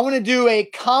 I want to do a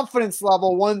confidence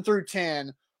level 1 through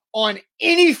 10 on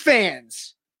any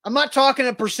fans. I'm not talking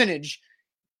a percentage.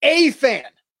 A fan,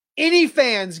 any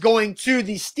fans going to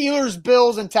the Steelers,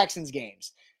 Bills, and Texans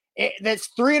games. That's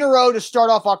 3 in a row to start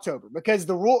off October, because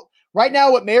the rule right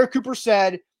now, what Mayor Cooper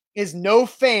said is no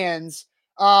fans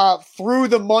through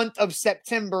the month of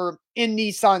September in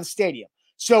Nissan Stadium.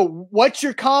 So what's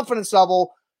your confidence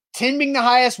level? 10 being the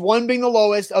highest, 1 being the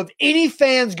lowest, of any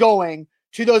fans going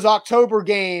to those October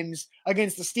games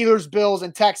against the Steelers, Bills,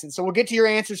 and Texans. So we'll get to your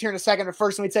answers here in a second. But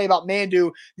first, let me tell you about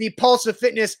Mandu, the Pulse of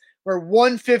Fitness, where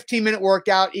 1 15-minute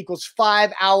workout equals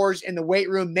 5 hours in the weight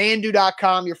room.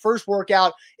 Mandu.com. Your first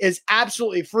workout is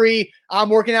absolutely free. I'm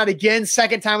working out again,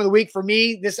 second time of the week for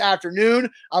me this afternoon.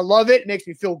 I love it. It makes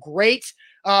me feel great.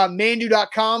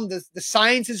 Mandu.com. The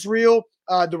science is real.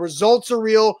 The results are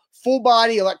real. Full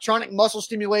body electronic muscle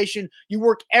stimulation. You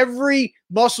work every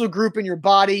muscle group in your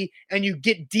body, and you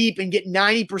get deep and get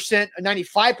 90%,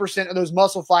 95% of those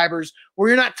muscle fibers, where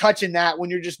you're not touching that when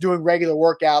you're just doing regular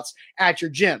workouts at your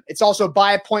gym. It's also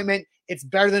by appointment. It's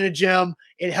better than a gym.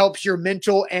 It helps your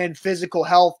mental and physical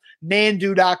health.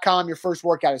 Mandu.com. Your first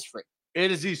workout is free. A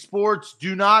to Z Sports.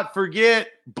 Do not forget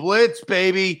Blitz,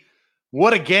 baby.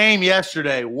 What a game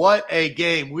yesterday. What a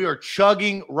game. We are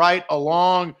chugging right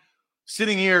along.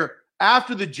 Sitting here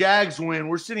after the Jags win,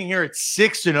 we're sitting here at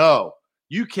 6-0.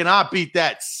 You cannot beat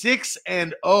that.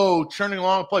 6-0, churning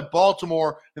along to play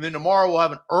Baltimore, and then tomorrow we'll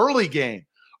have an early game.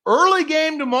 Early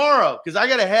game tomorrow, because I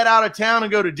got to head out of town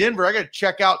and go to Denver. I got to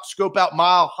check out, scope out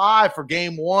Mile High for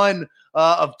game 1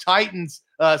 of Titans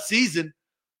season.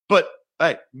 But,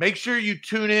 hey, make sure you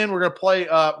tune in. We're going to play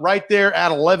right there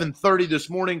at 11:30 this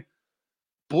morning.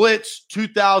 Blitz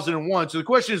 2001. So the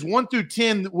question is 1 through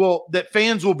 10 that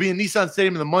fans will be in Nissan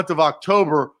Stadium in the month of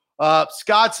October.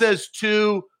 Scott says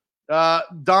 2.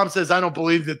 Dom says, I don't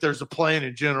believe that there's a plan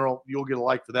in general. You'll get a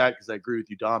like for that because I agree with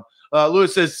you, Dom.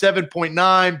 Lewis says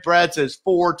 7.9. Brad says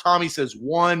 4. Tommy says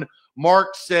 1.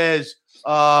 Mark says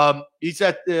he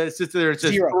sits there and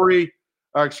says 0. 3.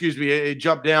 Or excuse me, it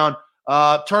jumped down.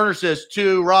 Turner says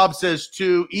 2. Rob says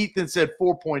 2. Ethan said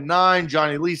 4.9.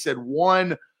 Johnny Lee said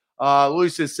 1. Louis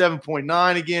says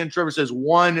 7.9 again. Trevor says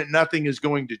 1. Nothing is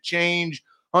going to change.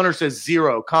 Hunter says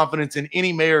 0. Confidence in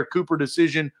any Mayor Cooper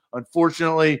decision.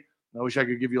 Unfortunately, I wish I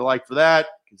could give you a like for that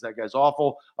because that guy's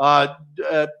awful.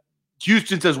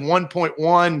 Houston says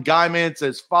 1.1. Guyman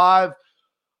says 5.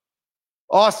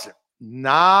 Austin,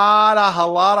 not a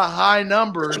lot of high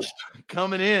numbers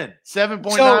coming in.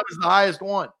 7.9 is the highest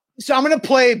one. So I'm going to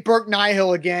play Burke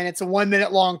Nihill again. It's a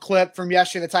 1-minute long clip from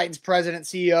yesterday, the Titans president,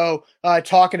 CEO,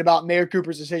 talking about Mayor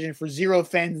Cooper's decision for 0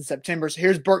 fans in September. So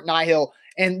here's Burke Nihill.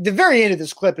 And the very end of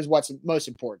this clip is what's most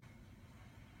important.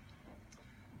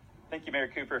 Thank you, Mayor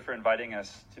Cooper, for inviting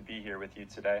us to be here with you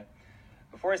today.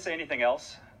 Before I say anything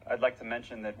else, I'd like to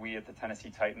mention that we at the Tennessee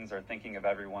Titans are thinking of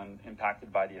everyone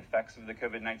impacted by the effects of the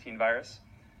COVID-19 virus,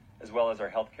 as well as our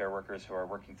healthcare workers who are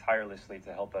working tirelessly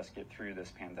to help us get through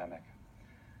this pandemic.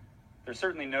 There's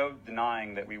certainly no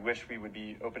denying that we wish we would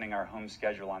be opening our home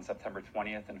schedule on September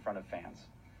 20th in front of fans.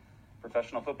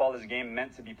 Professional football is a game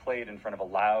meant to be played in front of a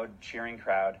loud, cheering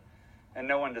crowd, and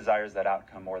no one desires that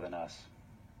outcome more than us.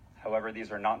 However,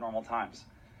 these are not normal times,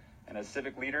 and as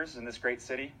civic leaders in this great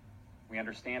city, we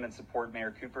understand and support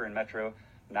Mayor Cooper and Metro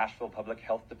Nashville Public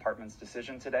Health Department's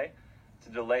decision today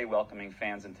to delay welcoming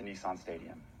fans into Nissan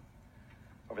Stadium.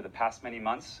 Over the past many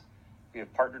months, we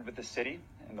have partnered with the city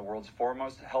and the world's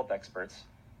foremost health experts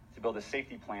to build a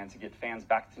safety plan to get fans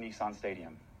back to Nissan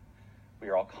Stadium. We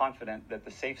are all confident that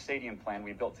the Safe Stadium plan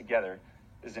we built together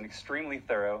is an extremely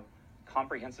thorough,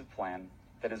 comprehensive plan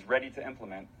that is ready to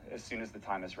implement as soon as the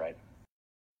time is right.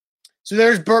 So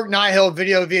there's Burke Nihill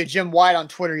video via Jim White on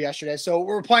Twitter yesterday. So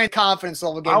we're playing confidence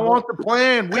level game. I want the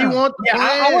plan. We want the plan.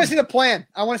 I want to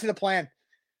see the plan.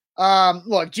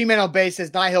 Look, G-Man Obey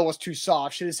says Nihill was too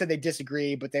soft. Should have said they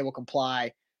disagree, but they will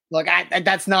comply. Look,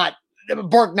 that's not –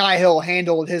 Burke Nihill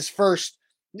handled his first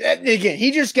 – again,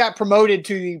 he just got promoted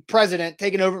to the president,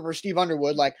 taking over for Steve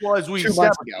Underwood as we 2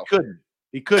 months ago.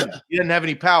 He couldn't. He didn't have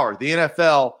any power. The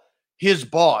NFL, his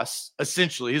boss,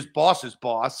 essentially his boss's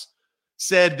boss,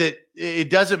 said that it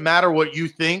doesn't matter what you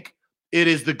think. It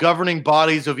is the governing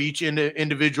bodies of each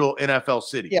individual NFL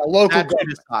city. Yeah, local government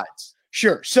decides.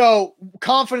 Sure. So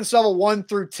confidence level 1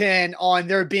 through 10 on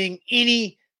there being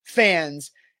any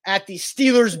fans at the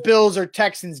Steelers, Bills, or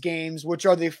Texans games, which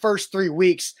are the first 3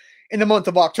 weeks in the month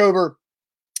of October.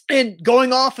 And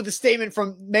going off of the statement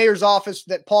from Mayor's office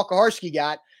that Paul Kaharski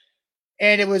got,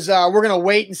 and it was, we're going to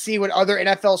wait and see what other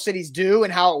NFL cities do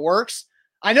and how it works.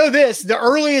 I know this, the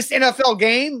earliest NFL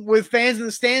game with fans in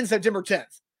the stands, September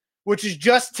 10th, which is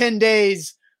just 10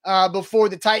 days before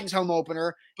the Titans home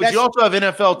opener. But you also have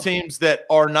NFL teams that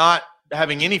are not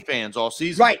having any fans all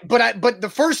season. Right, but the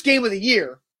first game of the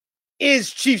year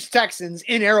is Chiefs-Texans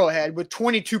in Arrowhead with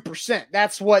 22%.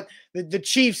 That's what the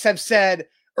Chiefs have said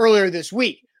earlier this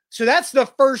week. So that's the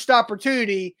first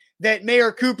opportunity that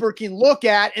Mayor Cooper can look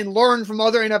at and learn from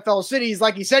other NFL cities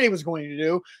like he said he was going to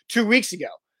do 2 weeks ago.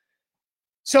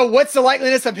 So what's the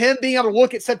likeliness of him being able to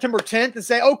look at September 10th and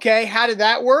say, okay, how did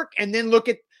that work? And then look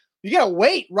at, you got to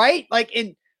wait, right?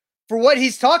 For what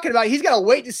he's talking about, he's got to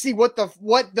wait to see what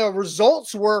the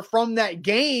results were from that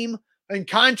game and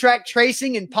contract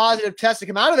tracing and positive tests to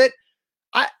come out of it.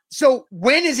 So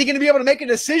when is he going to be able to make a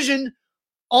decision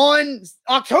on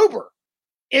October?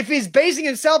 If he's basing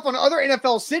himself on other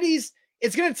NFL cities,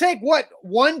 it's going to take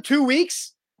 1-2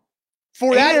 weeks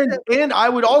for that. And I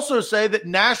would also say that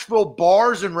Nashville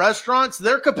bars and restaurants,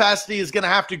 their capacity is going to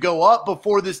have to go up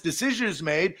before this decision is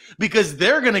made, because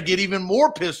they're going to get even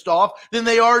more pissed off than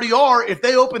they already are if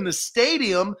they open the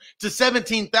stadium to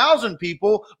 17,000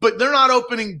 people, but they're not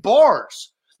opening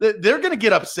bars. They're going to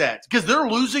get upset because they're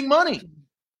losing money.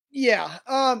 Yeah.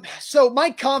 So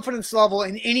my confidence level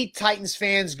in any Titans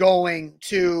fans going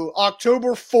to October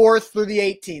 4th through the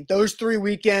 18th, those 3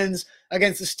 weekends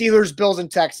against the Steelers, Bills,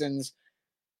 and Texans,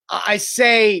 I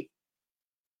say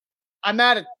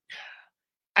I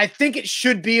think it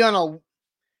should be on a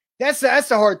 – that's the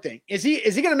hard thing. Is he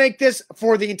going to make this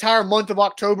for the entire month of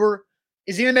October?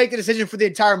 Is he going to make the decision for the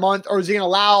entire month, or is he going to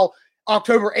allow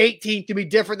October 18th to be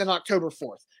different than October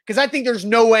 4th? Because I think there's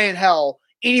no way in hell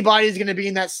anybody's going to be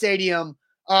in that stadium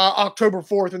October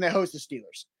 4th when they host the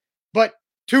Steelers. But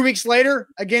 2 weeks later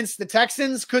against the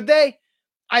Texans, could they?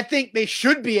 I think they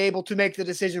should be able to make the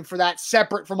decision for that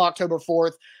separate from October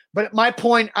 4th. But at my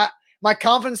point, my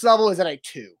confidence level is at a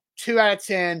 2 out of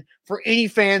 10 for any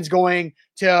fans going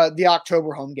to the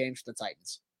October home games for the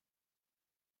Titans.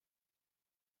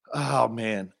 Oh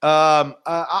man.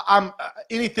 I'm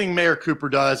anything Mayor Cooper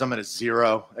does, I'm at a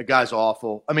 0. That guy's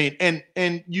awful. I mean,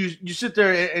 and you sit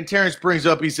there and Terrence brings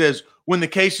up, he says, when the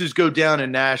cases go down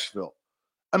in Nashville.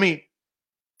 I mean,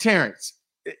 Terrence,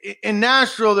 in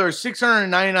Nashville, there are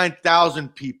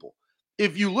 699,000 people.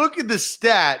 If you look at the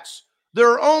stats, there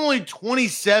are only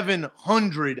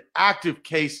 2,700 active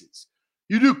cases.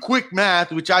 You do quick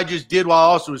math, which I just did while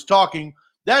I also was talking,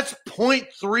 that's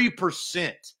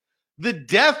 0.3%. The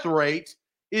death rate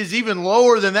is even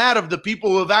lower than that of the people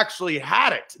who have actually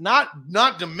had it, not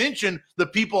to mention the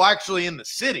people actually in the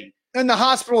city. And the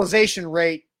hospitalization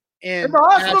rate and the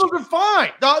hospitals are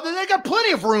fine. They got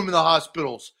plenty of room in the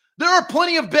hospitals. There are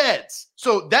plenty of beds.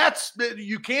 So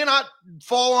you cannot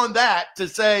fall on that to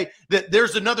say that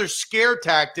there's another scare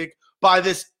tactic by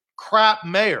this crap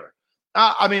mayor.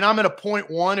 I mean, I'm at a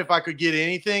 0.1 if I could get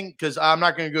anything, because I'm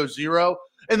not going to go 0.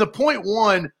 And the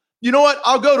 0.1, you know what?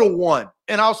 I'll go to 1.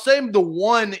 And I'll say the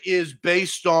 1 is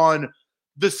based on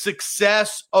the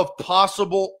success of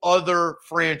possible other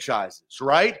franchises,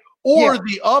 right? Or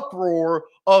the uproar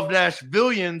of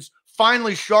Nashvillians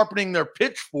finally sharpening their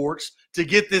pitchforks to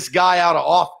get this guy out of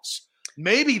office.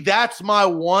 Maybe that's my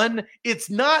 1. It's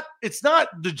not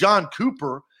the John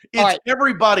Cooper. It's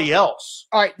everybody else.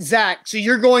 All right, Zach, so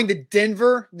you're going to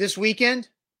Denver this weekend?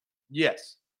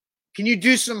 Yes. Can you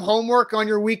do some homework on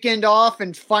your weekend off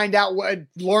and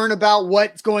learn about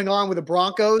what's going on with the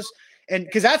Broncos? And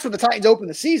because that's when the Titans open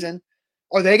the season.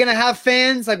 Are they going to have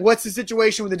fans? Like, what's the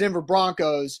situation with the Denver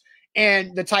Broncos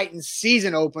and the Titans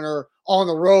season opener on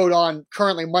the road on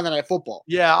currently Monday Night Football?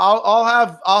 Yeah, I'll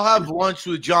have lunch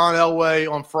with John Elway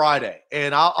on Friday,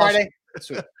 and Friday.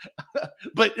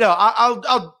 But no,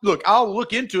 I'll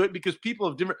look into it, because people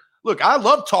have different. Look, I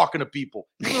love talking to people.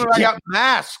 Even when I got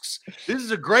masks, this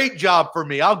is a great job for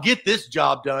me. I'll get this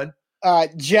job done.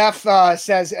 Jeff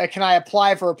says, can I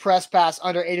apply for a press pass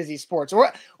under A to Z Sports?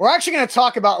 We're actually going to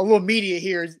talk about a little media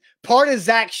here. Part of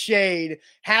Zach's shade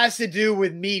has to do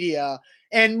with media,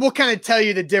 and we'll kind of tell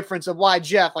you the difference of why,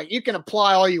 Jeff, like, you can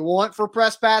apply all you want for a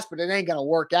press pass, but it ain't going to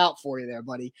work out for you there,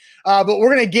 buddy. But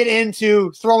we're going to get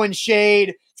into throwing shade.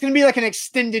 It's going to be like an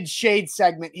extended shade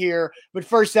segment here. But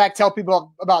first, Zach, tell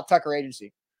people about Tucker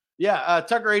Agency. Yeah,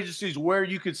 Tucker Agency is where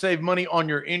you could save money on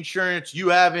your insurance. You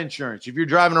have insurance. If you're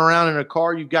driving around in a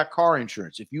car, you've got car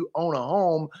insurance. If you own a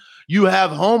home, you have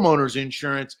homeowners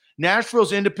insurance.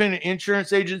 Nashville's independent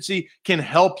insurance agency can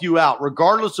help you out.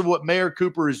 Regardless of what Mayor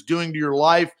Cooper is doing to your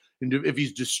life, and if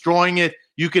he's destroying it,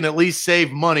 you can at least save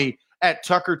money at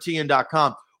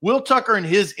TuckerTN.com. Will Tucker and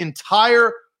his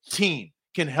entire team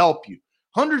can help you.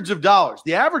 Hundreds of dollars.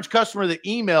 The average customer that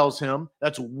emails him,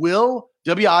 that's Will,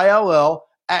 W-I-L-L,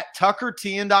 at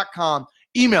TuckerTN.com.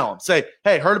 Email him. Say,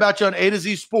 hey, heard about you on A to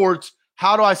Z Sports.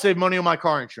 How do I save money on my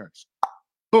car insurance?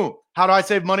 Boom. How do I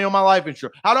save money on my life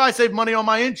insurance? How do I save money on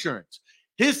my insurance?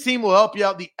 His team will help you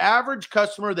out. The average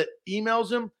customer that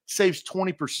emails him saves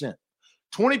 20%.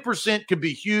 20% could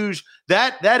be huge.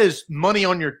 That is money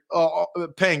on your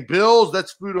paying bills.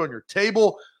 That's food on your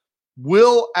table.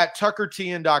 Will at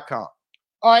tuckertn.com.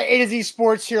 All right, A to Z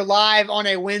Sports here live on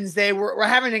a Wednesday. We're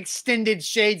having an extended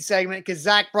shade segment because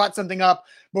Zach brought something up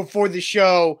before the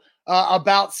show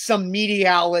about some media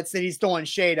outlets that he's throwing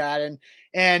shade at.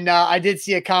 And I did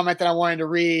see a comment that I wanted to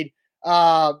read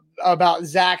about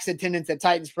Zach's attendance at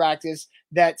Titans practice,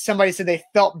 that somebody said they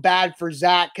felt bad for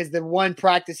Zach because the one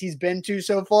practice he's been to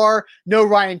so far, no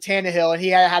Ryan Tannehill, and he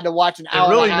had to watch an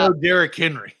hour really and a half. No Derrick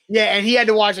Henry. Yeah, and he had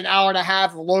to watch an hour and a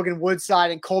half of Logan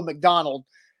Woodside and Cole McDonald.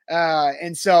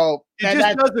 And so it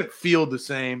just doesn't feel the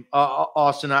same,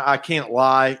 Austin. I can't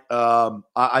lie.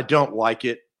 I don't like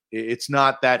it. It's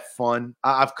not that fun.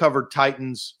 I've covered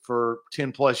Titans for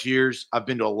 10 plus years. I've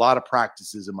been to a lot of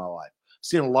practices in my life,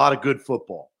 seen a lot of good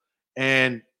football,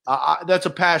 and that's a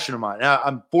passion of mine. Now,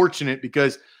 I'm fortunate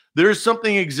because there's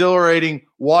something exhilarating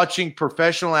watching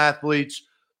professional athletes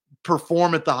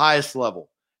perform at the highest level,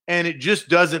 and it just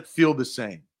doesn't feel the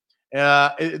same.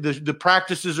 The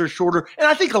practices are shorter, and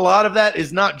I think a lot of that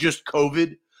is not just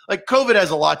COVID. Like, COVID has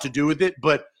a lot to do with it,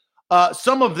 but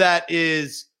some of that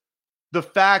is the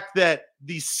fact that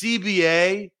the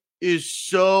CBA is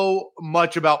so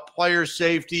much about player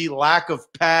safety, lack of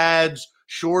pads,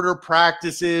 shorter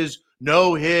practices,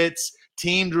 no hits,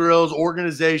 team drills,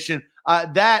 organization.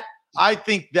 That I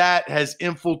think that has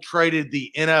infiltrated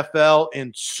the NFL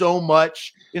in so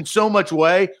much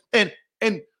way, and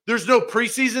there's no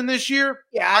preseason this year.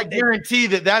 Yeah, I guarantee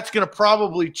that's going to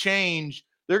probably change.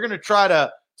 They're going to try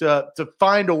to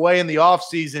find a way in the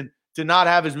offseason to not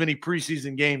have as many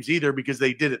preseason games either, because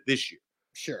they did it this year.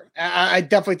 Sure. I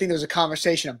definitely think there's a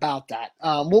conversation about that.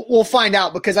 We'll find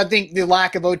out, because I think the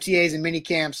lack of OTAs and mini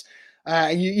camps,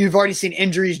 you've already seen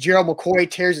injuries. Gerald McCoy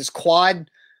tears his quad,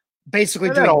 basically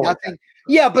doing nothing.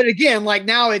 Yeah, but again, like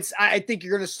now I think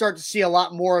you're going to start to see a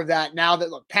lot more of that now that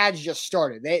pads just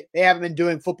started. They haven't been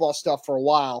doing football stuff for a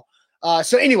while.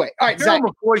 So anyway, all right. Gerald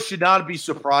McCoy should not be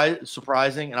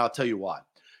surprising, and I'll tell you why.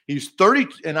 He's 30,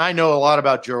 and I know a lot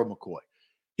about Gerald McCoy.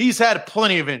 He's had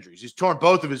plenty of injuries. He's torn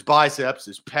both of his biceps,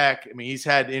 his pec. I mean, he's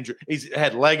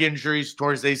had leg injuries,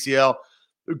 torn his ACL.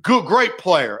 Good, great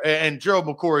player, and Gerald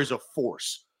McCoy is a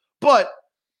force. But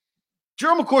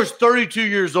Gerald McCoy's 32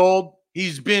 years old.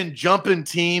 He's been jumping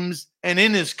teams, and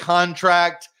in his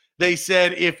contract, they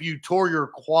said if you tore your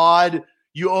quad,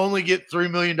 you only get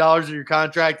 $3 million of your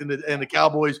contract, and the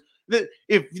Cowboys,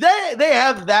 if they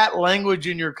have that language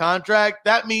in your contract,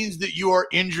 that means that you are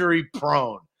injury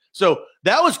prone. So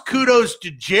that was kudos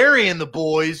to Jerry and the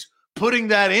boys putting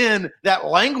that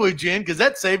language in, because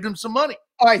that saved him some money.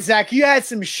 All right, Zach, you had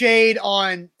some shade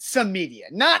on some media,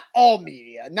 not all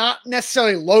media, not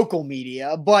necessarily local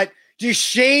media, but just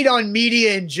shade on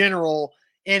media in general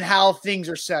and how things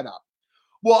are set up.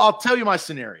 Well, I'll tell you my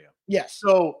scenario. Yes.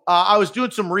 So I was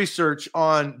doing some research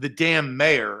on the damn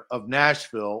mayor of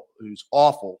Nashville, who's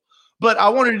awful, but I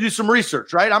wanted to do some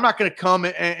research, right? I'm not going to come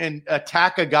and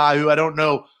attack a guy who I don't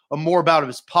know more about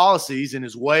his policies and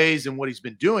his ways and what he's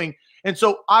been doing. And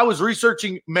so I was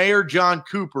researching Mayor John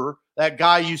Cooper, that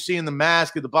guy you see in the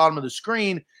mask at the bottom of the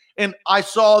screen, and I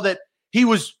saw that he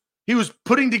was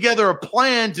putting together a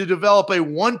plan to develop a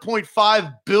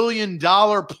 $1.5 billion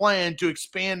plan to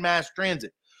expand mass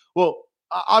transit. Well,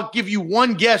 I'll give you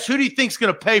one guess. Who do you think's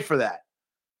going to pay for that?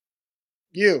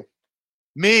 You.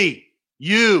 Me.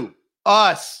 You.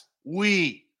 Us.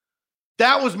 We.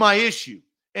 That was my issue.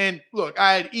 And look,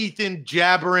 I had Ethan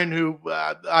jabbering, who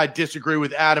I disagree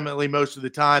with adamantly most of the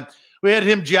time. We had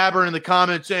him jabbering in the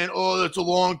comments saying, oh, that's a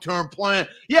long-term plan.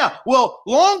 Yeah, well,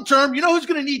 long-term, you know who's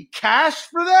going to need cash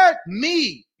for that?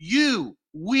 Me, you,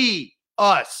 we,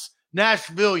 us,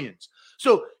 Nashvillians.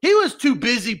 So he was too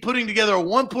busy putting together a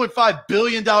 $1.5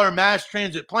 billion mass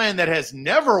transit plan that has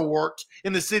never worked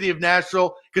in the city of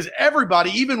Nashville, because everybody,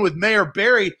 even with Mayor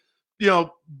Barry,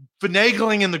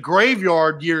 finagling in the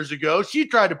graveyard years ago, she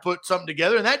tried to put something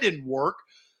together, and that didn't work.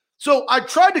 So I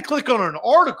tried to click on an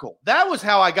article. That was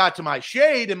how I got to my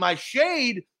shade. And my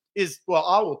shade is, well,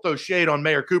 I will throw shade on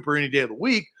Mayor Cooper any day of the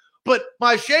week. But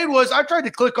my shade was, I tried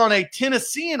to click on a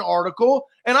Tennessean article,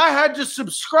 and I had to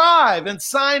subscribe and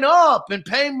sign up and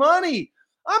pay money.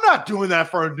 I'm not doing that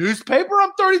for a newspaper.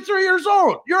 I'm 33 years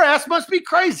old. Your ass must be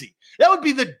crazy. That would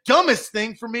be the dumbest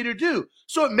thing for me to do.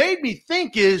 So it made me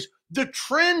think is the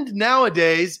trend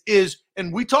nowadays is,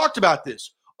 and we talked about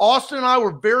this, Austin and I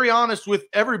were very honest with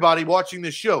everybody watching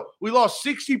this show. We lost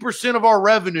 60% of our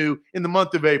revenue in the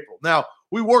month of April. Now,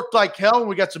 We worked like hell, and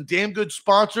we got some damn good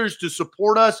sponsors to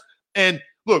support us. And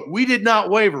look, we did not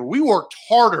waver. We worked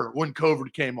harder when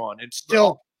COVID came on. And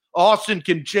still, Austin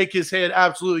can shake his head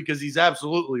absolutely because he's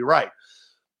absolutely right.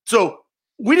 So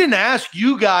we didn't ask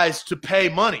you guys to pay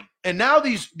money. And now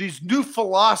these new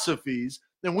philosophies,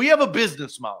 and we have a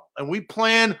business model, and we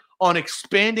plan on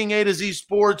expanding A to Z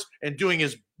Sports and doing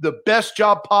the best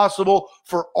job possible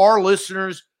for our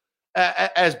listeners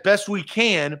as best we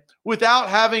can without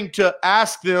having to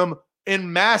ask them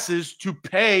in masses to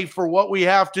pay for what we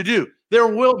have to do. There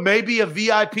will maybe a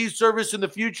VIP service in the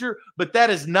future, but that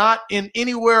is not in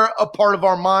anywhere a part of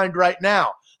our mind right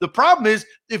now. The problem is,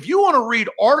 if you want to read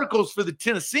articles for the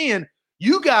Tennessean,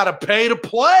 you got to pay to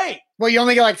play. Well, you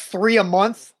only get like 3 a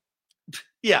month.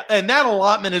 Yeah, and that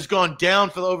allotment has gone down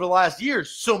over the last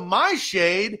years. So my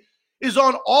shade is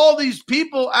on all these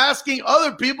people asking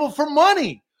other people for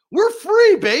money. We're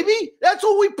free, baby. That's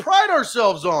what we pride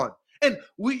ourselves on. And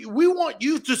we want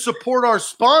you to support our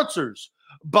sponsors.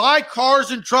 Buy cars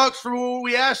and trucks for what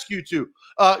we ask you to.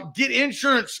 Get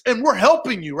insurance, and we're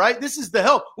helping you, right? This is the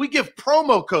help. We give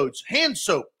promo codes, hand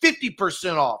soap,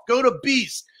 50% off. Go to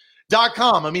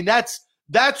beast.com. I mean, that's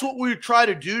what we try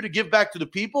to do to give back to the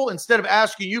people instead of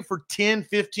asking you for $10,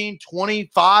 $15,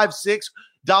 $25,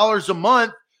 $6 a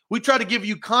month. We try to give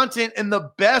you content and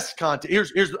the best content.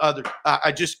 Here's the other.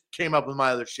 I just came up with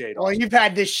my other shade. Well, you've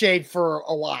had this shade for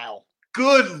a while.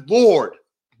 Good Lord.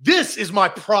 This is my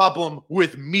problem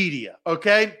with media,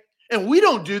 okay? And we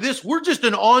don't do this. We're just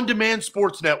an on-demand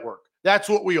sports network. That's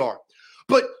what we are.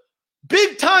 But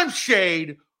big-time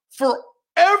shade for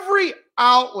every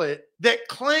outlet that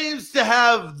claims to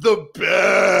have the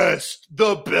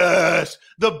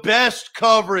best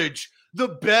coverage, the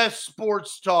best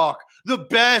sports talk, the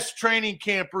best training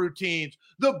camp routines,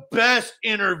 the best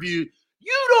interview.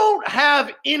 You don't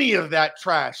have any of that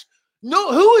trash.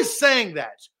 No, who is saying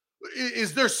that?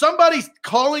 Is there somebody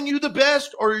calling you the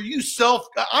best, or are you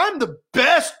I'm the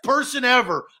best person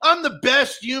ever. I'm the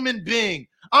best human being.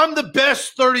 I'm the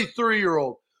best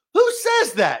 33-year-old. Who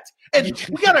says that? And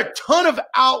we got a ton of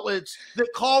outlets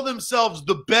that call themselves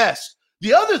the best.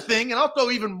 The other thing, and I'll throw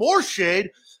even more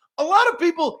shade, a lot of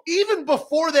people, even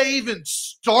before they even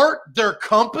start their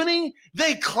company,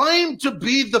 they claim to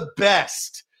be the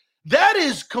best. That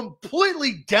is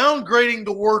completely downgrading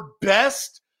the word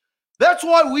best. That's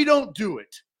why we don't do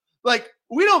it. Like,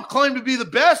 we don't claim to be the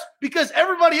best because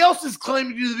everybody else is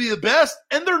claiming to be the best,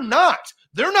 and they're not.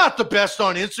 They're not the best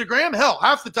on Instagram. Hell,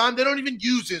 half the time they don't even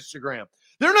use Instagram.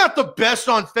 They're not the best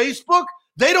on Facebook.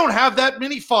 They don't have that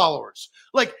many followers.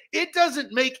 Like, it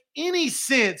doesn't make any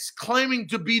sense claiming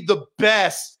to be the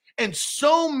best, and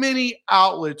so many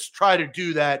outlets try to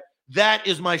do that. That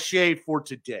is my shade for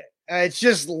today. It's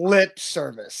just lip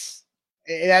service.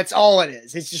 That's all it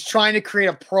is. It's just trying to create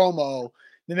a promo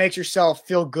that makes yourself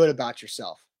feel good about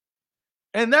yourself.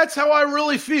 And that's how I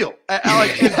really feel.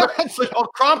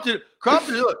 Crompton,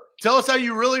 look, tell us how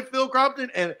you really feel, Crompton.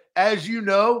 And as you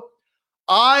know,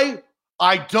 I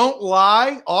don't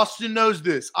lie. Austin knows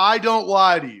this. I don't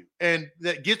lie to you. And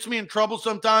that gets me in trouble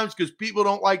sometimes because people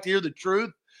don't like to hear the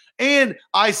truth. And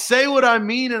I say what I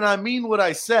mean, and I mean what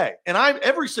I say. And I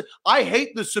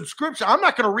hate the subscription. I'm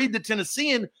not going to read the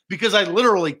Tennessean because I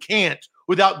literally can't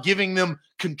without giving them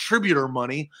contributor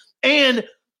money. And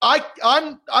I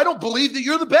don't believe that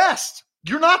you're the best.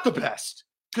 You're not the best.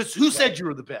 Because who said you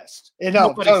were the best?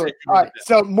 Nobody said you were the best.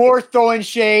 So more throwing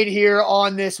shade here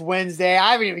on this Wednesday.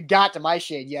 I haven't even got to my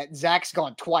shade yet. Zach's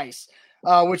gone twice.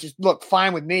 Which is, look,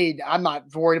 fine with me. I'm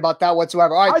not worried about that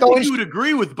whatsoever. All right, I think you would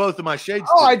agree with both of my shades.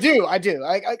 Oh, I do.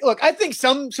 Look, I think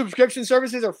some subscription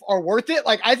services are worth it.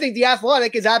 Like, I think The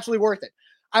Athletic is absolutely worth it.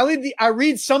 I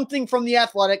read something from The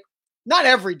Athletic, not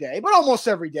every day, but almost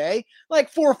every day, like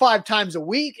 4 or 5 times a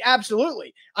week.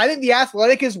 Absolutely. I think The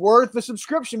Athletic is worth the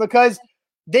subscription because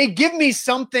they give me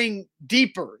something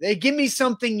deeper. They give me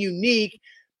something unique.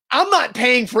 I'm not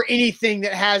paying for anything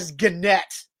that has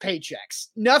Gannett paychecks.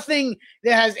 Nothing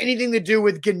that has anything to do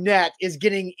with Gannett is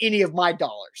getting any of my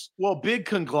dollars. Well, big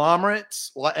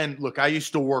conglomerates, and look, I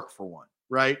used to work for one,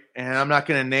 right? And I'm not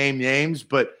going to name names,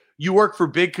 but you work for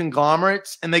big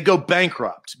conglomerates and they go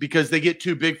bankrupt because they get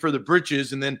too big for the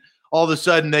britches, and then all of a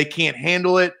sudden they can't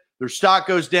handle it. Their stock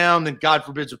goes down, then God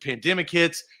forbid a pandemic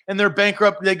hits, and they're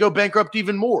bankrupt. They go bankrupt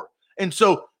even more. And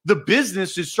so the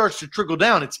business starts to trickle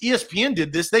down. It's ESPN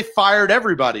did this. They fired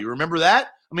everybody. Remember that?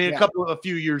 I mean, a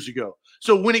few years ago.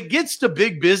 So when it gets to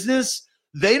big business,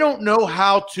 they don't know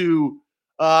how to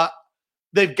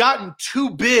they've gotten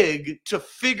too big to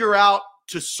figure out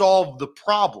to solve the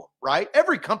problem, right?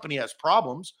 Every company has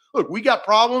problems. Look, we got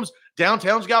problems.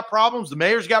 Downtown's got problems. The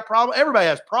mayor's got problems. Everybody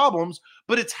has problems,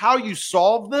 but it's how you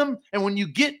solve them. And when you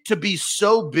get to be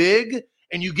so big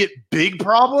and you get big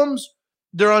problems,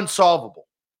 they're unsolvable.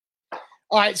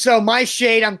 All right, so my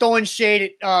shade, I'm throwing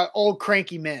shade at old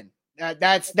cranky men.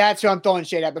 That's who I'm throwing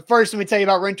shade at. But first, let me tell you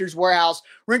about Renters Warehouse.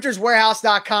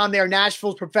 RentersWarehouse.com. They are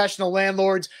Nashville's professional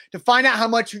landlords. To find out how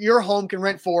much your home can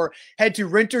rent for, head to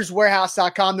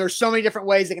RentersWarehouse.com. There's so many different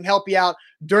ways that can help you out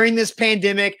during this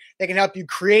pandemic. They can help you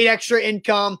create extra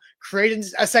income, create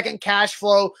a second cash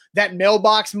flow, that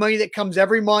mailbox money that comes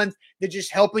every month. They're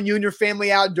just helping you and your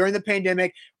family out during the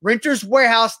pandemic.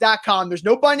 RentersWarehouse.com. There's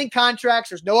no binding contracts.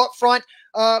 There's no upfront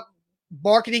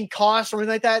marketing costs or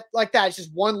anything like that. It's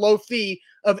just one low fee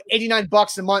of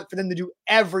 $89 a month for them to do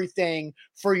everything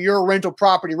for your rental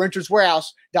property.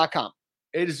 RentersWarehouse.com.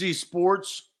 A to Z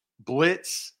Sports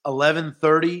Blitz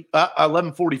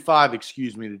 11:45,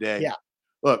 excuse me, today. Yeah.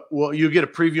 Look, well, you get a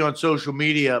preview on social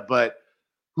media, but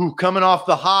coming off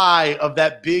the high of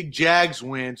that big Jags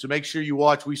win. So make sure you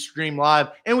watch. We stream live,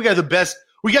 and we got the best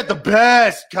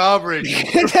coverage,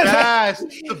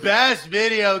 the best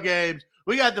video games.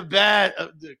 We got the best.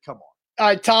 Come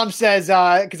on. Tom says,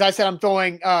 because I said I'm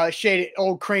throwing shade at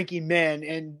old cranky men,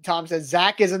 and Tom says,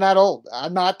 Zach isn't that old.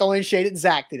 I'm not throwing shade at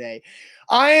Zach today.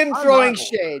 I am throwing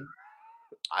shade.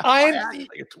 I'm like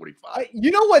a 25. You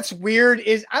know what's weird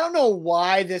is I don't know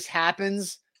why this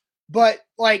happens, but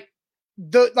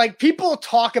people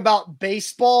talk about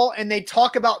baseball and they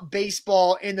talk about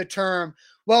baseball in the term,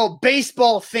 well,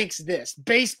 baseball thinks this,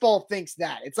 baseball thinks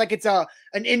that. It's like it's an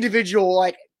individual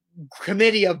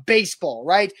committee of baseball,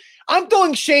 right? I'm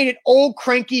throwing shade at old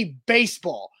cranky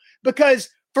baseball because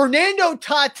Fernando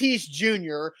Tatis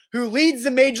Jr., who leads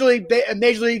the major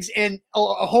leagues in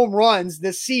home runs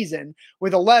this season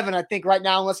with 11, I think right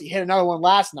now, unless he hit another one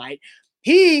last night,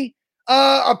 he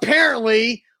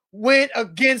apparently went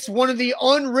against one of the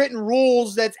unwritten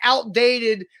rules that's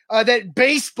outdated that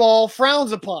baseball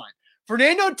frowns upon.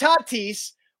 Fernando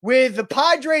Tatis, with the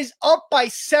Padres up by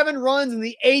 7 runs in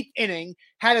the 8th inning,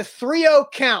 had a 3-0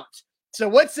 count. So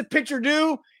what's the pitcher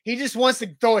do? He just wants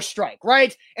to throw a strike,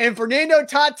 right? And Fernando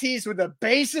Tatis, with the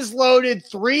bases loaded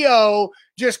 3-0,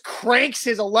 just cranks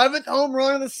his 11th home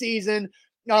run of the season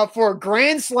for a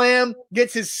grand slam,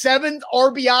 gets his 7th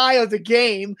RBI of the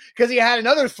game because he had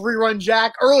another 3-run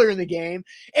jack earlier in the game.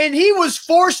 And he was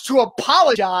forced to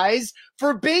apologize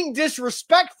for being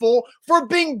disrespectful, for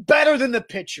being better than the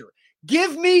pitcher.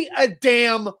 Give me a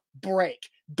damn break.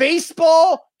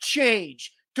 Baseball,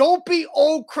 change. Don't be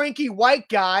old cranky white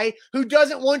guy who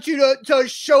doesn't want you to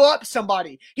show up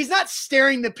somebody. He's not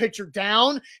staring the pitcher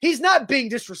down. He's not being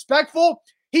disrespectful.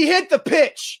 He hit the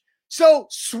pitch. So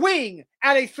swing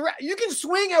at a threat. You can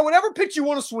swing at whatever pitch you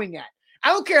want to swing at. I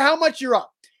don't care how much you're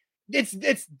up.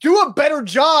 It's do a better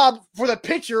job for the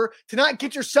pitcher to not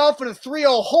get yourself in a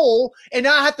 3-0 hole and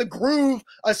not have to groove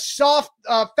a soft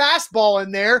fastball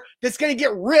in there that's going to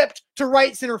get ripped to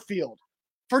right center field.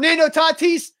 Fernando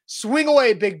Tatis, swing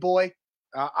away, big boy.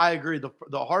 I agree.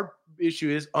 The hard issue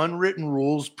is unwritten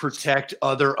rules protect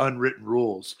other unwritten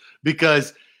rules,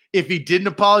 because if he didn't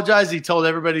apologize, he told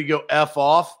everybody to go F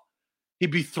off,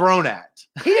 he'd be thrown at.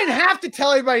 He didn't have to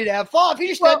tell everybody to F off. He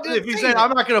just if he said,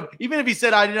 I'm not going to, even if he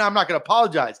said, I'm not going to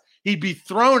apologize, he'd be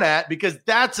thrown at, because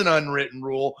that's an unwritten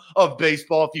rule of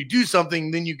baseball. If you do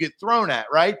something, then you get thrown at,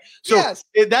 right? So yes.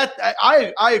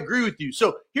 I agree with you.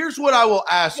 So here's what I will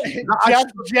ask you.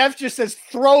 Jeff just says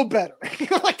throw better.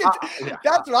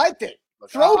 That's what I think.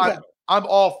 Throw better. I'm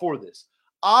all for this.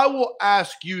 I will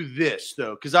ask you this,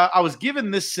 though, because I was given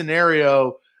this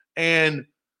scenario and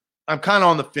I'm kind of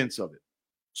on the fence of it.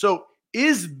 So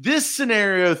is this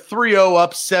scenario 3-0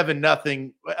 up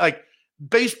 7-0? Like,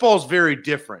 baseball's very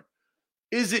different.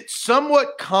 Is it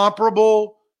somewhat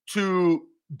comparable to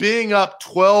being up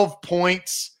 12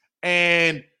 points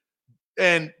and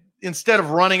instead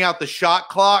of running out the shot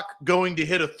clock, going to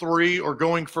hit a 3 or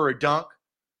going for a dunk?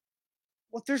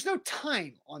 Well, there's no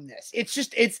time on this.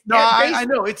 I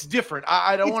know it's different.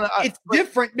 I don't want to. It's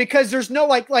different because there's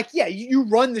no you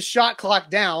run the shot clock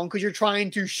down because you're trying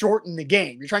to shorten the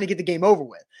game. You're trying to get the game over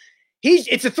with.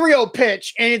 It's a 3-0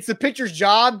 pitch, and it's the pitcher's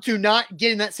job to not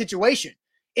get in that situation.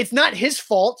 It's not his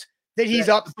fault that he's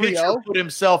up 3-0. Pitcher put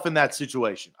himself in that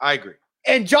situation. I agree.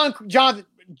 And John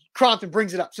Crompton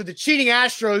brings it up. So the cheating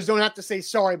Astros don't have to say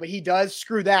sorry, but he does.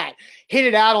 Screw that. Hit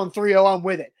it out on 3-0. I'm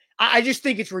with it. I just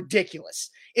think it's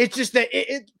ridiculous. It's just that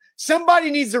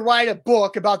somebody needs to write a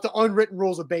book about the unwritten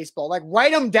rules of baseball. Like,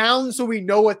 write them down so we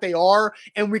know what they are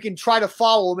and we can try to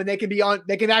follow them, and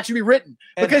they can actually be written.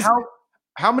 And because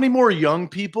how many more young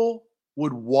people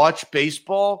would watch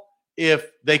baseball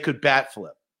if they could bat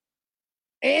flip.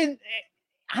 And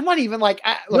I'm not even like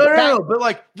no, but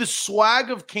like the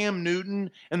swag of Cam Newton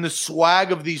and the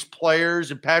swag of these players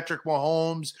and Patrick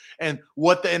Mahomes and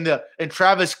and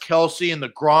Travis Kelce and the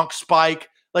Gronk spike,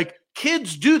 like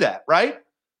kids do that, right?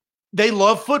 They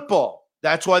love football.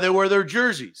 That's why they wear their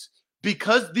jerseys,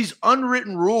 because these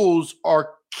unwritten rules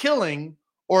are killing,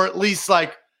 or at least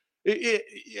like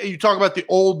you talk about the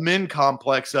old men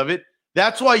complex of it.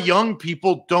 That's why young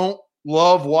people don't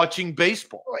love watching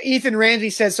baseball. Ethan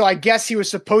Ramsey says, so I guess he was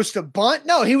supposed to bunt?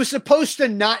 No, he was supposed to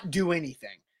not do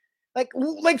anything. Like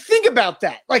think about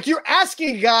that. Like, you're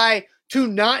asking a guy to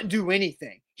not do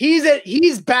anything.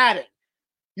 He's batting.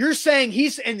 You're saying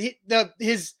his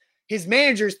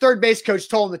manager's third base coach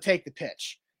told him to take the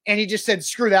pitch. And he just said,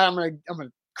 screw that. I'm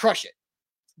gonna crush it.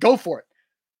 Go for it.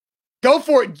 Go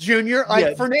for it, Junior. Like,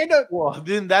 yeah, Fernando. Well,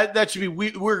 then that should be,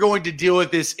 we're going to deal with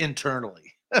this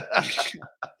internally.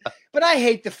 But I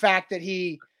hate the fact that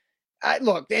the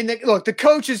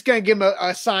coach is going to give him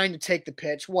a sign to take the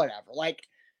pitch, whatever. Like,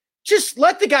 just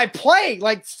let the guy play.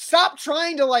 Like, stop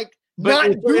trying to But not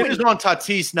do it. It is on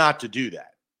Tatis not to do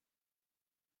that.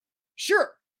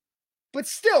 Sure. But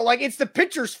still, like, it's the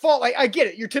pitcher's fault. Like, I get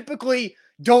it. You typically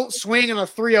don't swing on a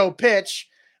 3-0 pitch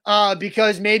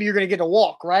because maybe you're going to get a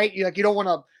walk, right? You don't want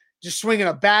to just swing on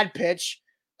a bad pitch.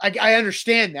 I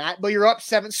understand that, but you're up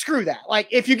 7. Screw that. Like,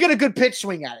 if you get a good pitch,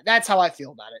 swing at it. That's how I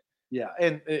feel about it. Yeah,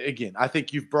 and again, I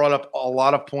think you've brought up a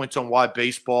lot of points on why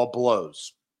baseball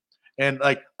blows. And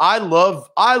like, I love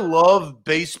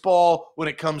baseball when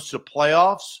it comes to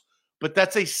playoffs, but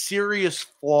that's a serious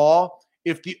flaw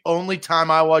if the only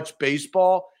time I watch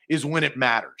baseball is when it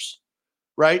matters,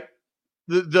 right?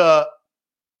 The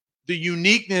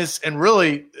uniqueness, and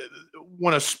really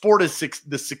when a sport is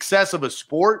the success of a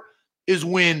sport is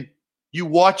when you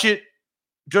watch it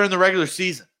during the regular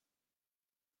season.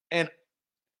 And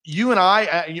you and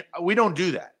I, we don't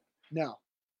do that. No.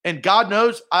 And God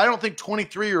knows, I don't think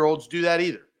 23-year-olds do that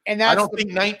either. And I don't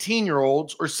think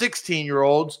 19-year-olds or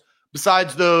 16-year-olds,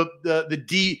 besides the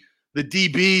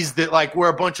DBs that like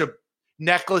wear a bunch of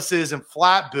necklaces and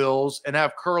flat bills and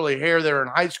have curly hair that are in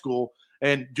high school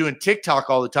and doing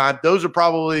TikTok all the time, those are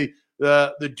probably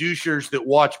the douchers that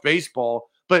watch baseball.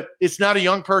 But it's not a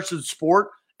young person's sport,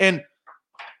 and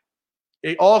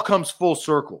it all comes full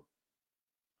circle.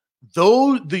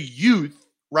 Though the youth,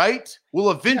 right,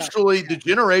 will eventually, the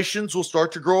generations will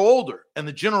start to grow older, and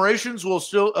the generations will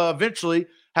still eventually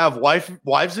have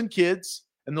wives and kids,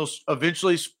 and they'll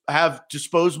eventually have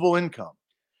disposable income.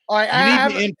 All right, you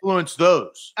need to influence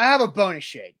those. I have a bonus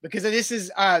shade, because this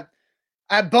is a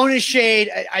bonus shade.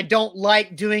 I don't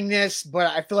like doing this, but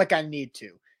I feel like I need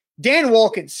to. Dan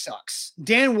Wolken sucks.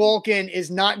 Dan Wolken is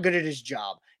not good at his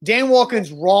job. Dan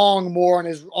Wolken's wrong more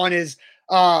on his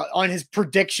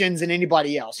predictions than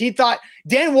anybody else. He thought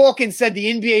Dan Wolken said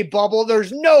the NBA bubble,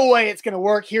 there's no way it's going to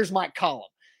work. Here's my column.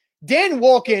 Dan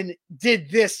Wolken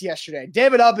did this yesterday.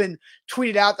 David Ubben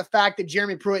tweeted out the fact that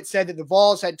Jeremy Pruitt said that the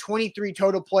Vols had 23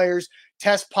 total players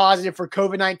test positive for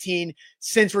COVID-19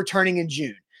 since returning in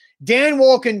June. Dan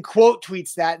Wolken quote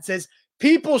tweets that and says,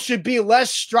 people should be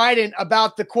less strident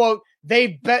about the quote,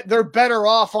 they're better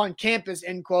off on campus,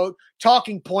 end quote,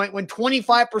 talking point when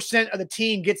 25% of the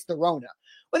team gets the Rona.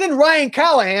 But then Ryan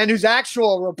Callahan, who's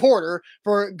actual reporter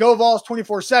for Go Vols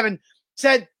 24/7,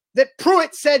 said that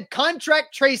Pruitt said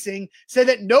contract tracing said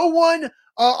that no one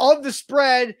of the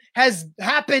spread has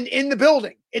happened in the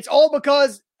building. It's all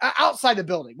because outside the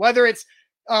building, whether it's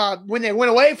when they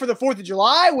went away for the 4th of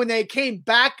July, when they came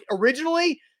back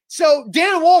originally. So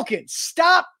Dan Wolken,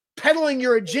 stop peddling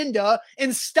your agenda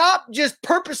and stop just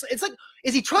purposely. It's like,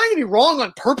 is he trying to be wrong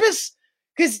on purpose?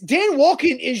 Because Dan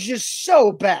Wolken is just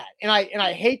so bad, and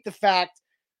I hate the fact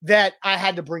that I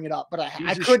had to bring it up, but I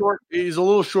couldn't. He's a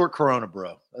little short Corona,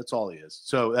 bro. That's all he is.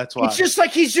 So that's why it's just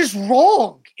like he's just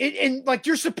wrong. And like,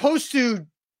 you're supposed to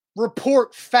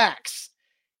report facts,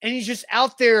 and he's just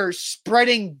out there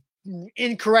spreading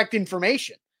incorrect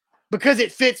information because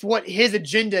it fits what his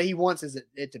agenda he wants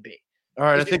it to be. All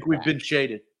right, I think we've been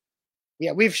shaded.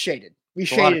 Yeah, we've shaded. We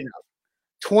shaded enough.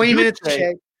 20 minutes of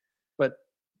shade. But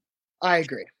I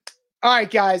agree. All right,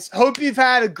 guys. Hope you've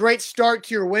had a great start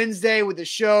to your Wednesday with the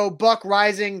show. Buck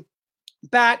Rising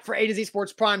back for A to Z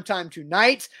Sports Primetime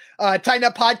tonight. Tighten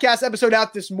Up Podcast episode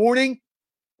out this morning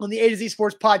on the A to Z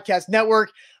Sports Podcast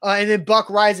Network. And then Buck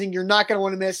Rising, you're not going to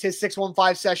want to miss his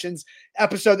 615 Sessions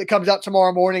episode that comes out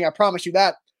tomorrow morning. I promise you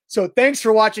that. So thanks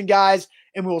for watching, guys,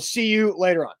 and we'll see you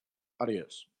later on.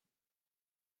 Adios.